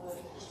said, we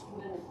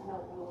didn't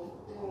know we were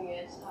doing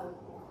it.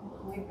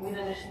 We'd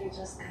initially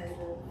just kind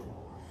of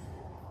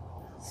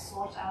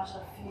sort out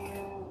a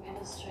few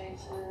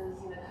illustrators,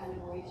 kind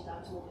of reached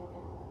out to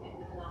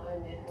within our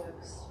own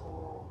networks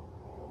for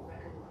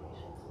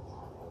recommendations and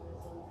stuff.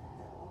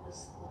 And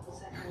with the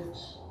second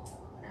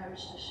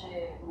Courage to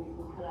Share, we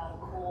put out a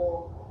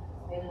call,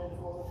 made it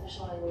more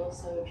official, and we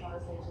also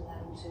translated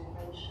that into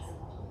French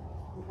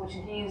and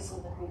Portuguese so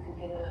that we could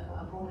get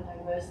a broader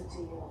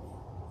diversity of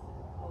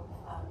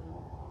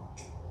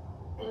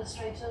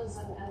illustrators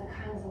and the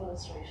kinds of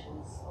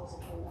illustrations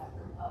also came back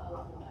a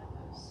lot more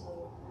diverse.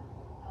 So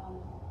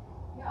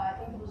yeah, I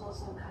think it was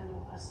also kind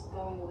of us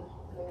going with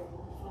the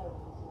flow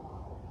as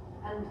well.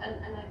 And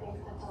I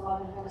think that a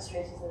lot of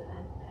illustrators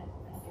had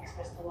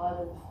expressed a lot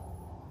of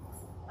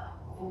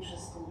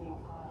interest in being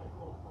part of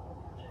the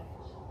project.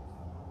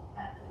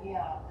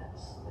 Yeah,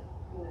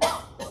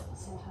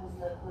 sometimes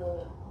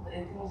the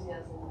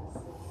enthusiasm is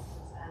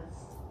as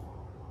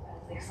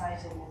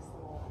exciting as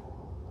the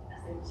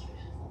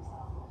illustrations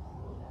themselves.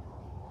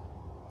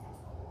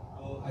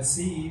 Well, I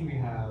see we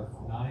have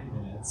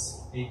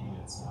 8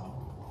 minutes now,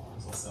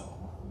 until 7.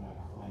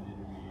 When did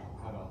we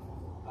cut off?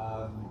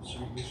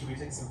 Should we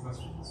take some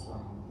questions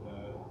from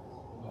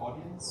the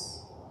audience?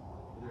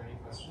 Are there any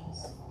questions?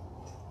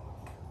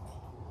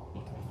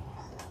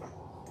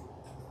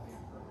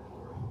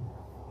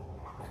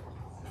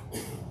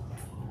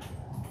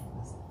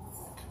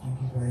 Thank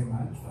you very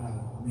much.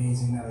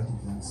 Amazing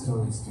narratives and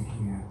stories to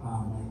hear.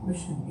 My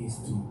question is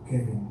to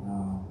Kevin.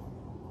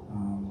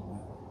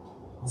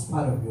 As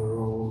part of your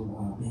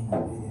role being an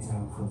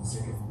editor for the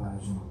second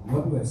version,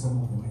 what were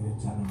some of the major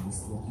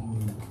challenges that you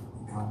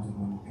encountered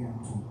when it came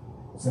to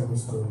several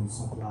stories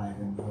supplied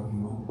and how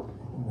you want to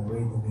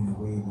narrate them in a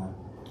way that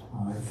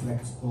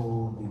reflects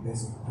all the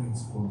basic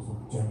principles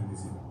of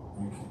journalism?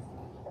 Thank you.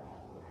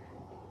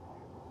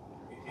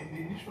 In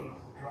the initial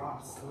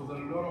drafts, there was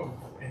a lot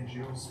of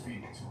NGO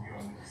speak, to be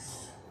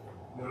honest.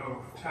 A lot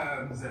of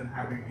terms and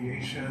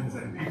abbreviations,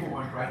 and people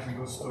weren't writing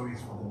those stories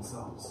for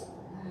themselves.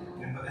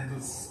 And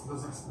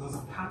there's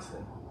a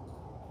pattern,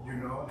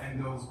 and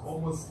there was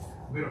almost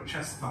a bit of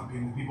chest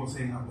thumping, people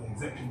saying, I'm the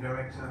executive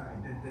director, I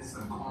did this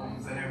and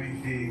comms and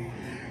everything,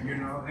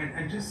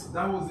 and just,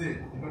 that was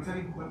it.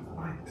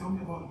 Tell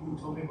me about you,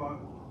 tell me about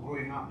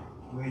growing up,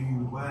 where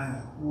you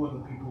were, who were the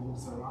people who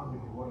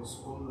surrounded you, what was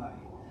school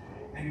like.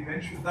 And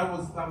eventually, that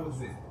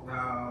was it.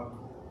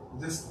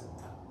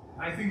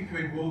 I think if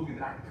you're involved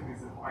with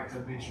activism quite a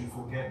bit, you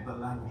forget the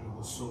language of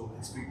the soul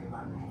and speak the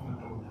language of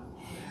the donor.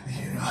 The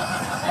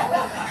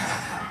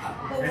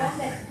one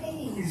that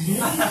pays.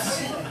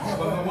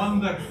 But the one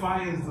that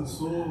fires the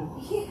soul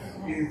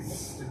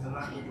is the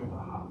language of the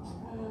heart.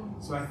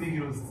 So I think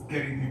it was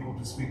getting people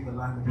to speak the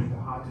language of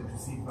the heart and to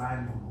see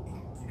value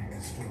in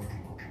their story.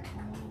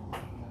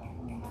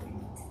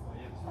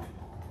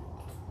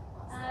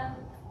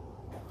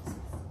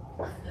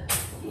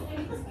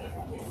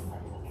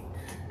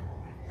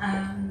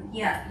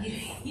 Yeah,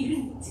 you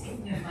need to give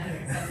me a mic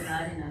because I'm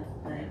loud enough.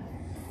 But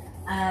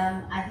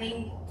I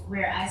think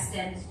where I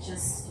stand is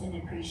just an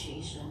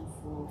appreciation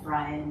for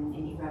Brian and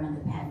everyone on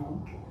the panel.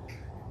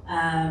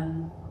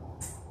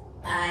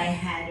 I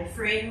had a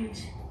friend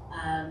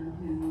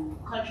who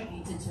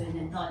contributed to an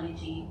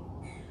anthology,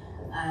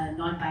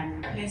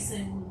 non-binary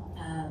person,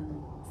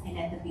 and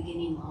at the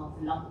beginning of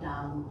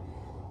lockdown,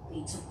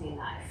 they took their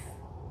life.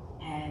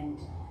 And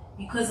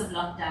because of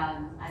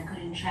lockdown, I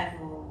couldn't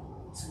travel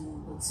to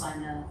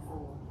Botswana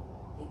for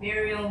the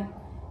burial.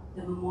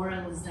 The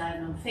memorial was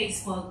done on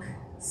Facebook,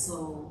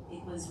 so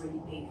it was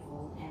really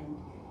painful. And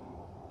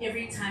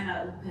every time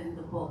I open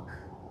the book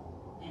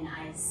and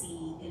I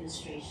see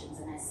illustrations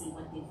and I see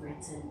what they've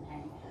written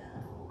and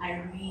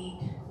I read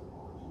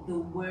the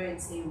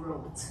words they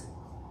wrote,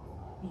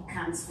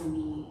 becomes for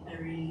me a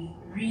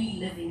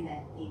reliving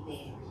that thing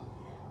there.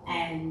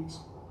 And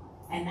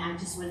I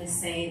just want to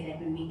say that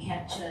when we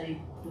capture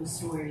those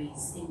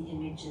stories in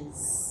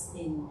images,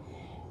 in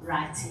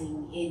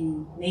writing,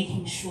 in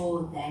making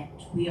sure that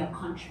we are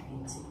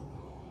contributing,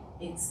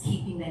 it's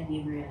keeping that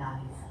memory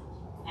alive.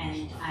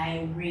 And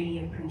I really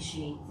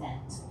appreciate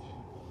that.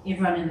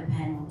 Everyone in the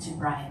panel, to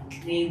Brian,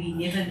 may we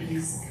never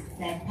lose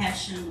that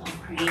passion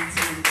of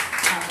creating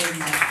our own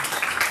language.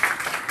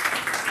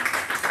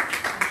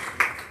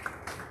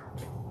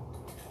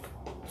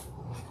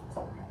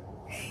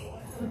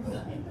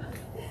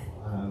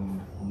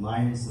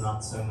 Mine is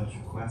not so much a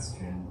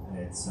question,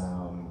 it's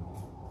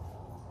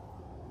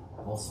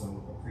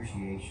also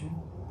appreciation.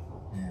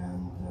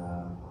 And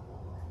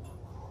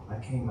I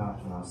came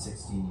out when I was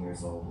 16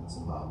 years old in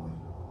Zimbabwe,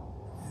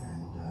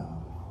 and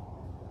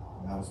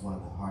that was one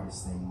of the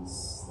hardest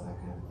things that I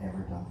could have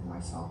ever done for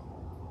myself.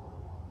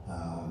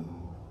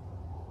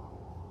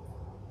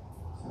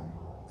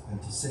 And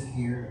to sit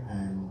here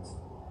and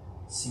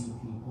see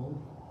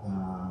people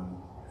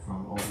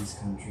from all these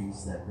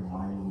countries that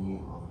remind me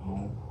of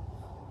home,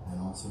 and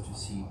also to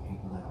see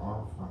people that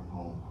are from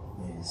home,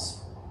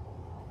 is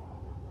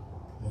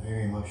a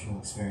very emotional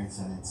experience,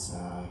 and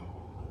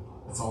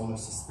it's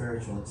almost a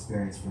spiritual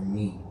experience for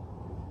me,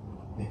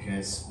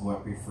 because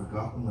what we've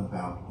forgotten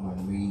about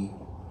when we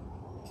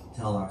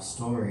tell our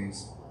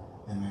stories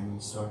and when we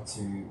start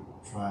to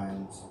try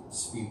and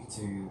speak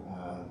to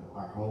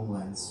our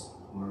homelands,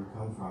 where we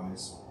come from,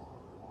 is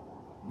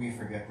we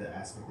forget the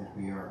aspect that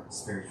we are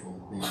spiritual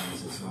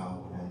beings as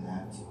well, and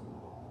that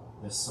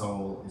the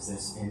soul is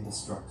this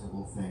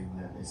indestructible thing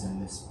that is in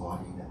this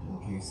body that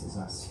encases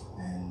us.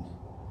 And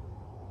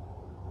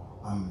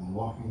I'm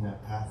walking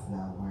that path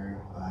now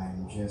where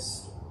I'm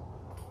just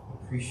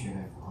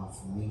appreciative of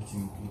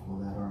meeting people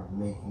that are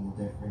making a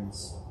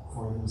difference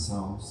for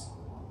themselves,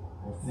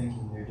 or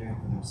thinking they're doing it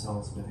for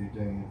themselves, but they're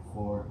doing it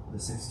for the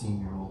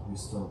 16-year-old who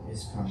still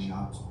is coming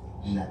out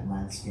in that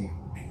landscape.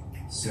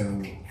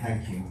 So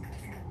thank you,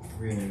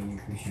 really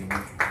appreciate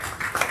it.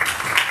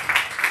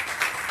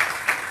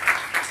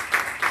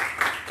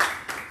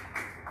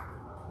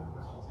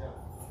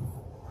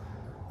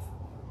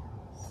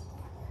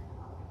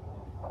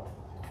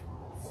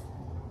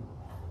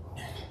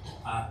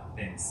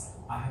 Thanks.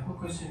 I have a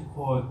question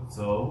for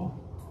Dzoe.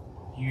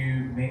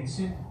 You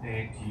mentioned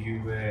that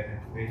you were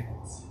a bit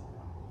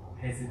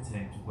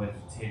hesitant with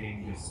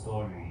telling your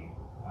story.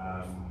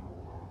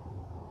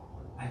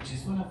 I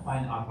just want to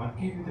find out what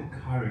gave you the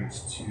courage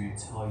to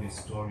tell your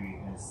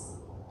story as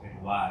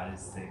it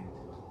was, and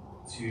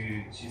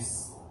to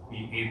just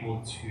be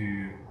able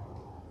to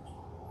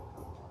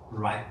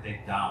write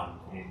that down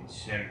and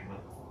share it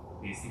with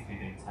basically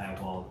the entire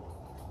world.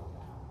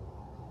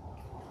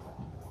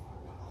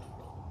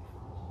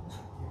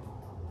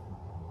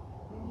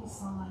 Thank you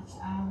so much.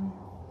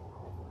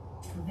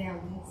 There are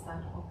words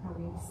that Oprah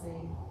will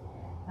say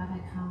that I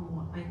come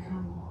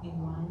in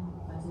one,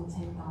 but in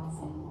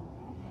 10,000.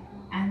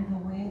 And the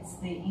words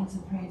they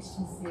interpret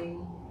to say,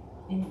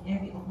 in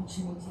every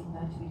opportunity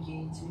that we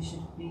get, we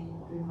should be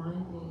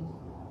reminded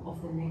of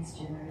the next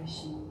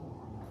generation.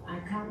 I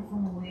come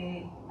from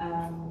where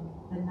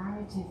the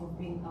narrative of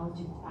being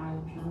LGBTI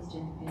or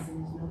transgender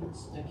person is not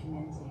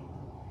documented.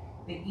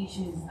 The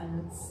issues are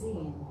not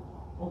seen,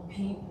 or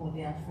people,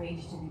 they're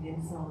afraid to be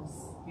themselves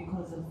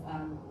because of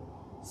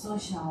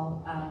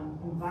social,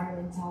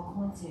 environmental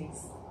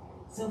context.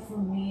 So for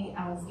me,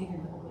 I was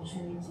given the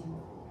opportunity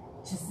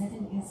to set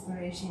an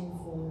inspiration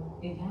for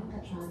a younger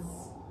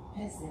trans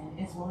person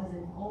as well as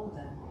an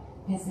older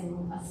person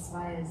who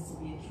aspires to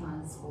be a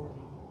trans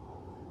body.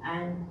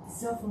 And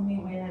so for me,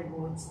 when I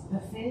wrote the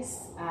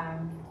first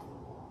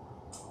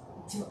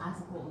 2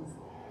 articles,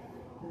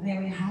 they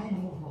were high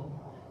level.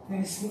 They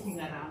were speaking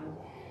around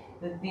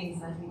the things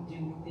that we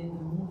do within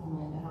the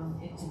movement around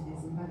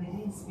activism, but it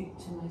didn't speak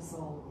to my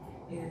soul.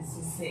 It was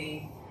to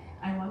say,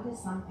 I wanted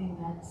something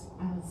that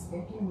I was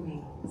beckon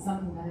me,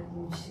 something that I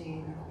can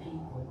share with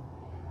people.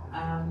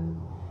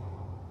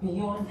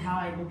 Beyond how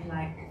I look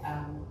like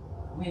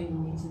when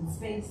we meet in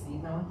spaces,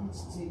 I wanted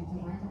to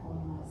write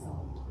about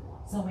myself.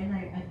 So when I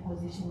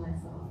position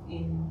myself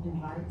in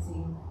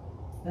writing,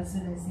 that's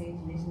when I say,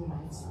 let me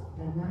write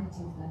the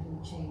narrative that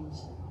will change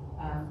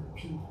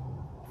people.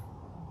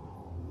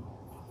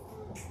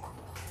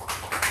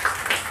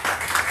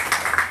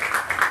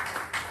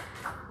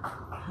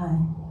 Hi.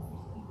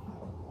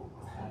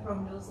 From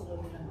those who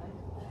don't know.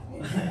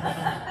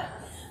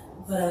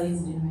 But I'll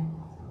use it anyway.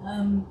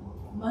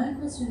 My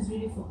question is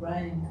really for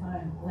Brian and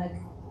Karin. Like,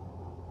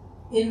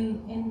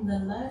 in the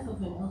life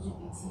of an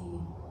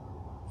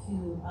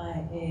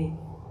LGBTQIA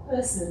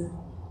person,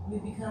 we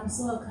become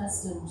so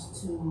accustomed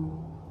to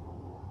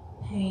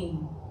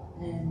pain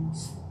and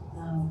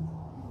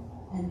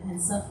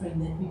suffering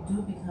that we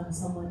do become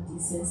somewhat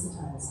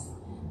desensitized.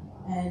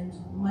 And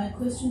my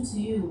question to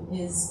you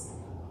is,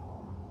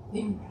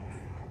 in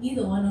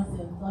either one of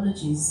the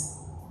anthologies,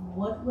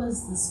 what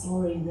was the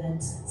story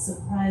that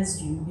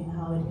surprised you in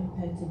how it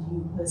impacted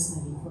you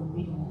personally from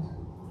reading it?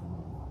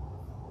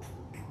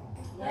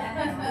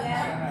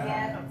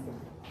 Yeah.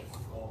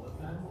 All of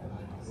them?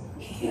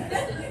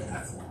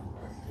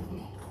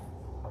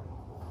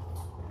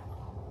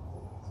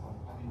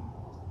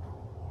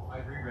 I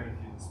reread a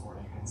few this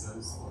morning, and so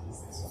is all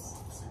these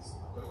things.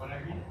 But when I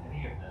read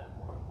any of them,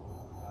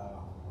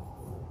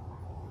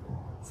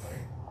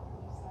 sorry?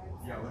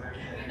 Yeah, when I read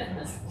any of them,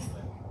 it's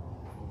like,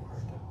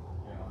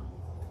 yeah.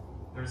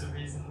 There's a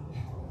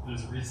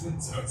reason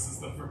Zeitz is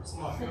the first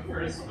one,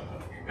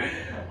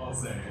 I'll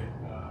say.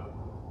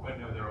 But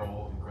no, they're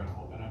all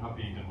incredible. And I'm not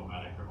being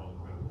diplomatic, they're all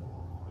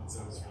incredible. And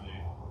so it's really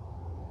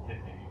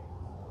hit me.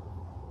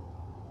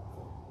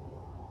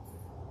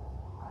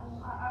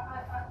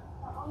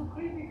 I'll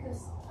agree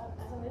because, as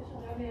I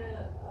mentioned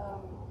earlier,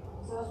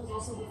 Zeitz was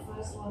also the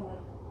first one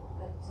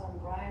that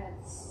Brian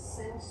had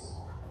sent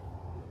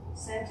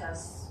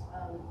us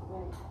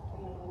when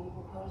he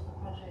proposed the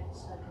project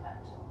to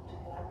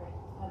collaborate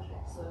with the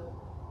project. So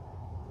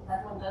that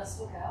one does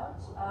stick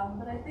out.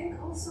 But I think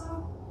also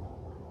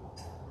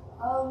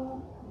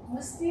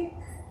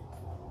Mystique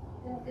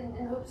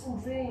in Hopes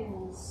and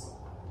Dreams,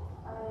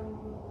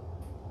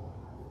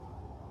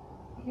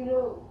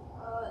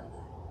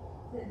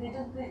 they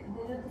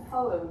did the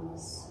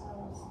poems.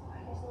 I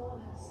guess no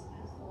one has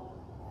the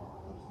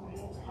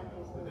Dreams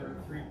copies. But there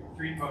are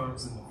three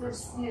poems in the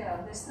first one.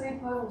 Yeah, there's 3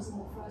 poems in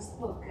the first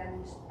book,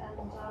 and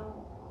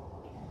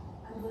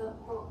the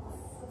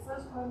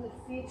first poem that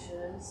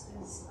features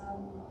is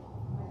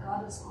My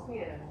God is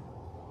Queer,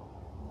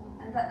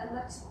 and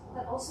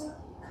that also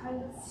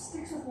kind of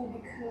sticks with me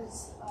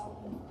because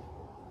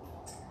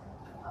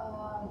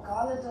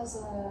GALA has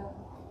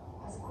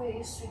a queer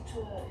history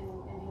tour in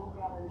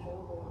Hillbrow and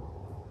Joburg.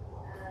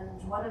 And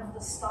one of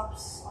the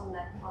stops on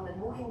that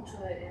walking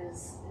tour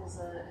is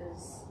where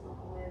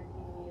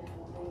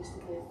there used to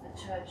be a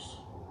church,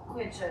 a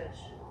queer church,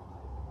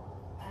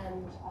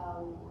 and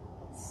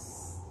it's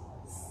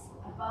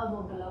above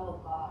or below a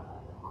bar,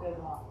 a queer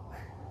bar.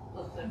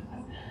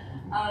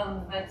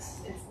 But it's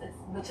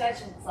the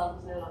church itself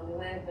is no longer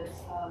there. But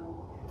on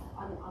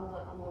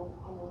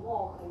the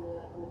walk on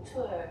the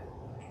tour,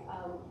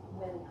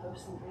 when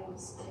Hopes and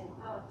Dreams came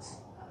out.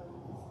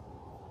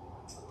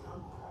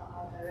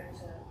 Our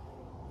director,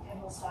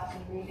 Kevin,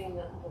 started reading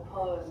the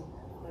poem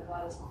 "My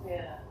God is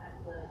Queer" at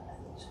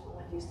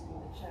what used to be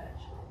the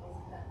church. I think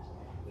that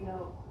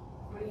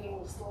bringing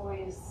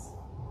stories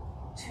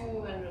to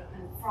and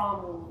from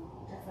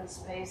different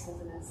spaces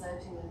and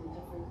inserting them in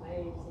different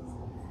ways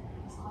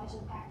is quite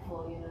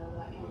impactful.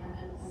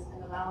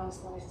 And allowing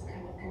stories to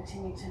kind of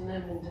continue to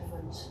live in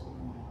different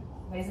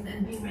ways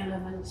and be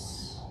relevant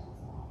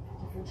at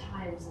different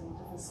times and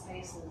different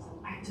spaces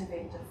and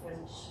activate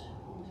different.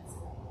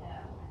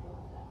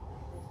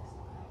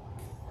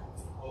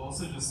 I'll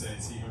also just say,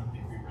 so you don't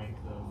think we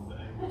ranked them, the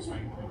animals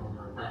ranked them in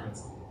order of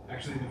preference.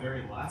 Actually, the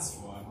very last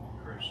one,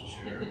 Courage to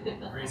Share,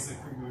 Grace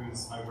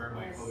Kumu's I Wear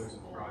My Colors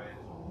of Pride,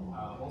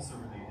 also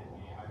really hit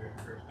me. I didn't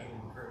encourage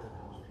everyone to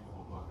read the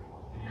whole book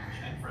in English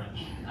and French,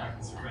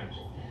 practice of French.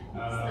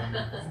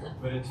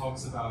 But it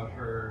talks about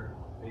her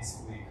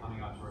basically coming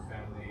out to her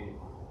family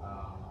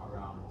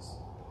around a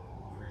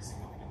very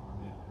significant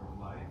moment in her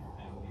life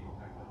and the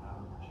impact that had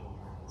on her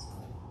children. So,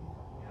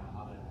 yeah,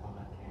 how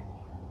that came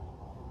through.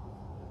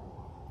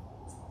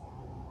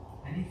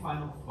 Any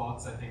final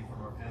thoughts, I think,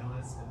 from our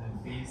panelists? And then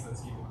please,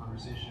 let's keep the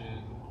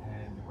conversation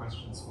and the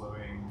questions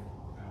flowing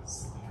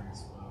as the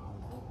drinks flow.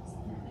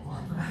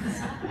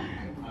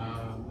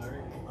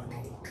 Larry, any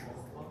final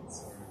thoughts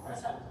or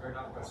questions? Or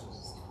not questions,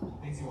 just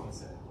things you want to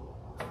say?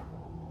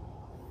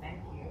 Thank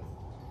you.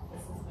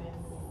 This has been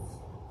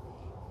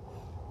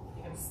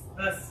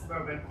this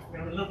moment.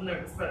 I'm a little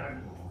nervous, but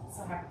I'm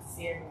so happy to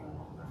see everyone.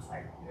 Much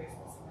like you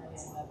expressed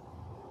earlier, that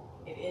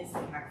it is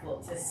impactful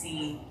to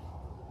see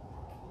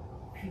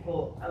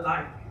people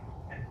alike,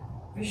 and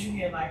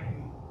visually alike,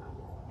 and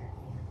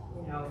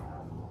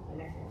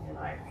collectively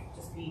alike,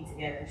 just being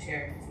together,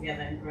 sharing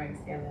together, and growing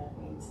together.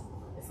 I mean,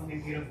 there's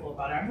something beautiful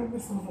about it. I'm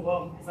almost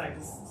overwhelmed because I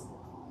just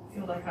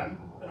feel like I'm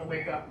gonna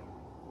wake up,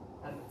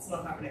 and it's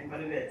not happening,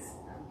 but it is.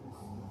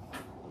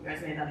 You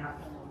guys made that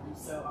happen, and I'm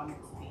so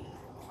honored to be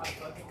part of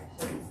both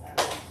traditions. I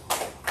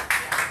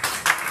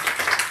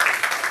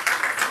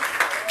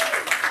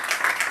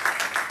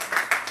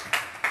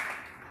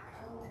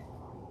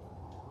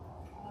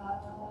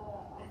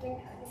think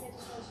I just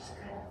want to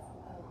kind of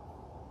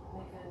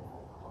make a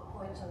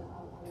point on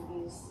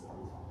these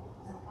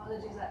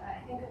anthologies.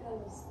 I think of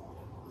them as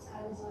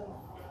kinds of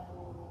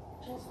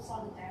tools for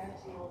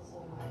solidarity also.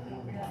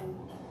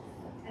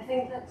 I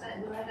think that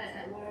we're at a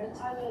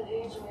time and an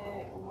age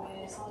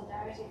where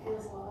solidarity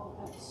feels a little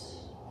bit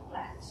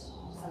flat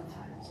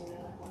sometimes,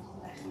 like what does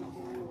it actually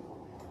do?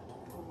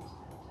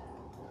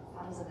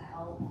 How does it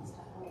help and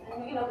stuff? And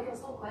we can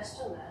still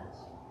question that.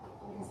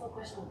 We can still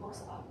question the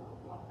books about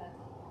what that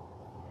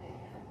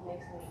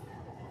makes me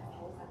kind of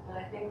towards that. But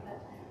I think that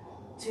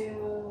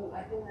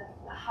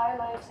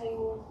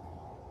highlighting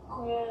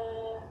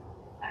queer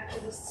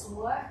activists'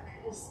 work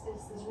is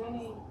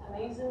really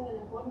amazing and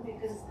important,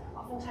 because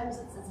oftentimes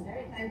it's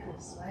very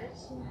thankless, right?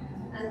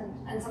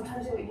 And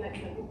sometimes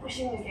you're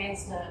pushing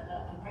against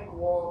a brick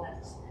wall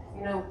that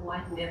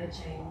might never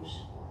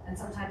change, and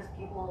sometimes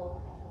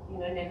people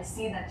never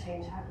see that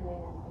change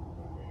happening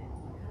in their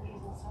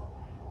countries and stuff.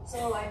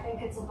 So I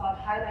think it's about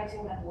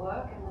highlighting that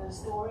work and those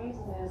stories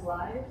and those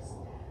lives,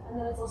 and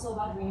then it's also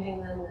about reading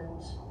them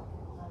and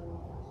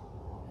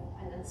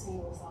seeing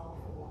yourself.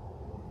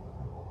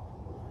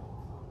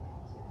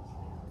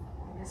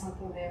 There's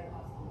something there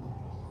about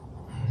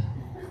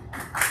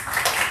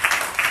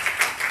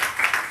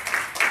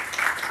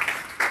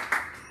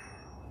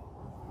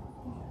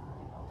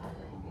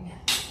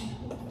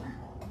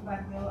But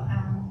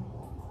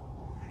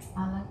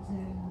I'd like to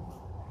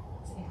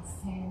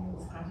extend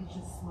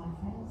gratitude to my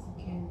friends who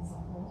came and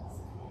support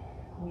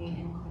me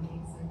and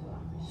colleagues. I do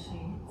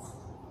appreciate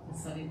the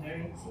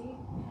solidarity.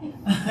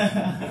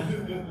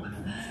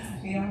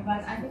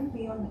 But I think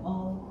beyond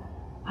all,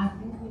 I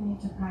think we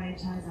need to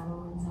prioritize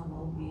our mental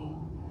well-being,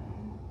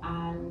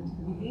 and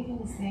we live in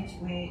a stage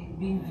where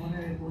being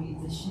vulnerable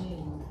is a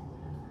shame,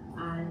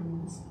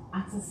 and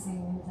accessing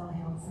mental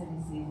health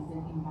services is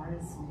an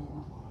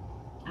embarrassment,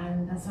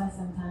 and that's why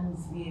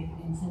sometimes we have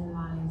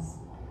internalized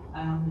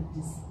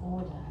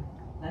disorder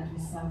that we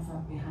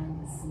suffer behind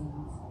the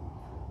scenes,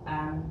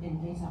 and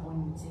later on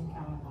we take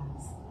our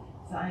lives.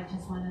 So I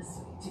just want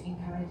us to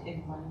encourage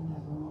everyone in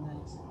the room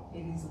that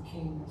it is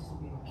okay not to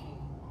be okay.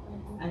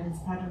 And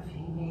it's part of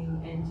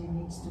healing, and you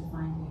need to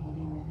find your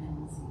healing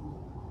mechanism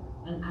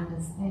and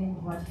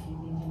understand what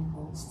healing can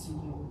hold to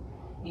you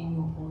in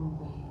your own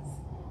ways.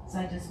 So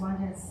I just want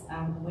us,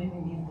 when we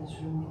leave this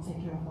room, we take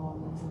care of our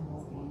mental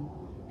well-being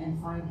and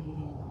find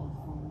healing in all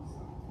forms.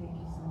 Thank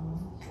you so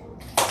much.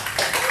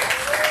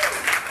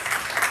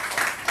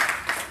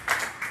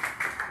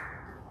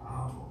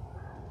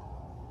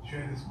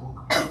 Share this book.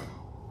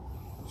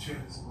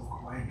 Share this book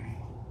widely.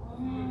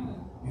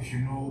 If you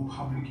know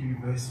public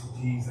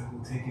universities that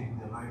will take it in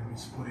the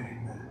libraries, put it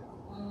in there.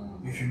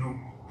 If you know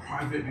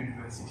private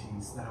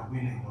universities that are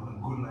willing, or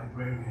good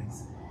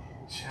librarians,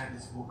 share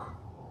this book.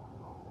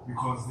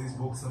 Because these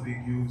books are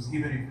being used,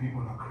 even if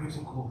people are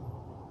critical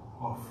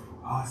of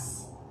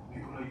us,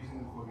 people are using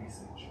it for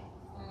research.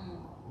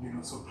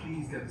 So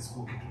please get this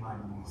book into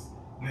libraries,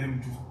 get them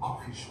into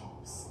coffee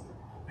shops,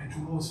 and to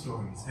more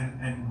stories.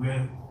 And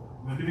we're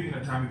living in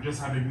a time, we've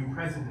just had a new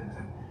president,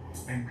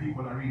 and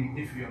people are really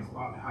iffy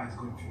about how it's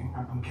going to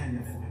impact on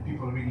Kenya, and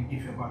people are really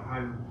iffy about how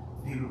to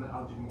deal with the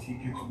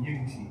LGBTQ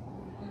community.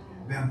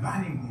 They're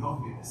banning the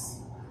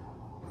obvious,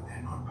 but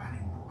they're not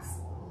banning books.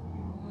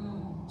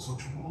 So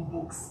to more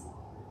books,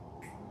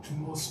 to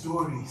more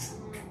stories,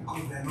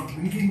 because they're not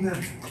reading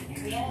them.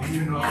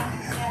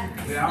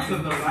 They're after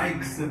the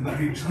likes and the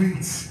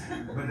retweets,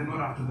 but they're not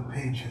after the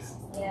pages.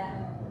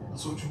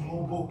 So to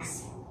more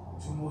books,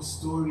 to more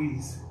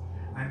stories.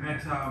 I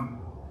met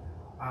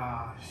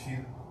she's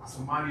a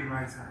Somali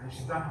writer, and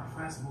she's done her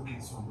first book in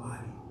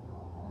Somali.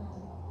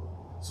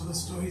 So the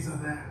stories are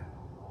there.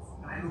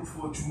 And I look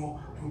forward to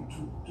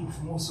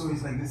more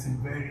stories like this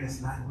in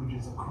various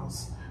languages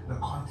across the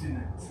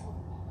continent.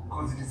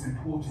 Because it is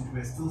important.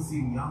 We're still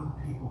seeing young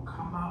people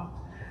come out.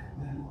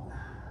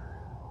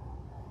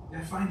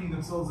 They're finding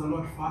themselves a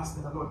lot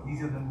faster, a lot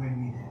easier than when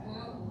we did.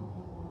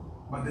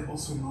 But they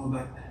also know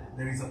that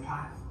there is a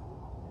path,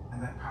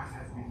 and that path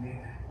has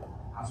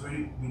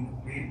already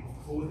been laid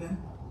for them,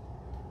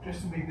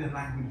 just to make their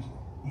language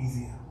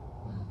easier.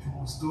 To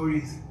more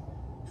stories,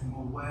 to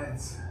more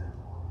words,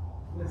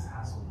 less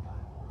hassle.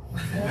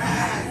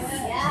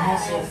 More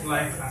soft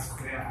life as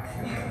queer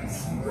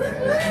Africans.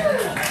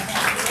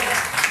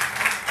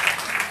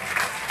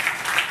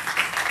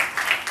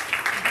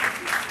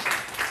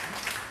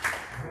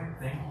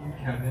 Thank you,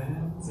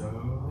 Kevin,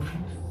 Dzoe,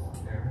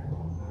 Karin,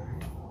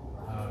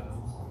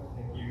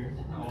 thank you,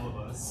 all of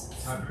us,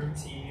 Taboom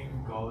team,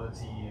 GALA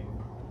team,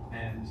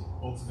 and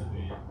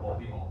ultimately all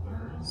the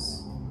authors,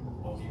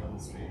 all the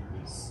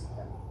illustrators,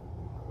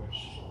 which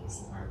this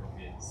entire book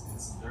is.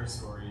 It's their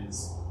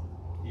stories,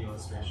 the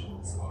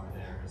illustrations are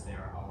theirs, they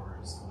are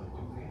ours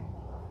collectively.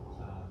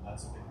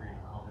 That's what the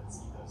Creative Commons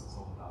ethos is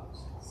all about.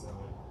 So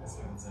as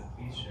Kevin said,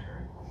 please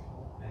share.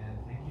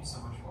 And thank you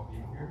so much for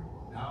being here.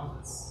 Now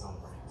let's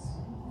celebrate.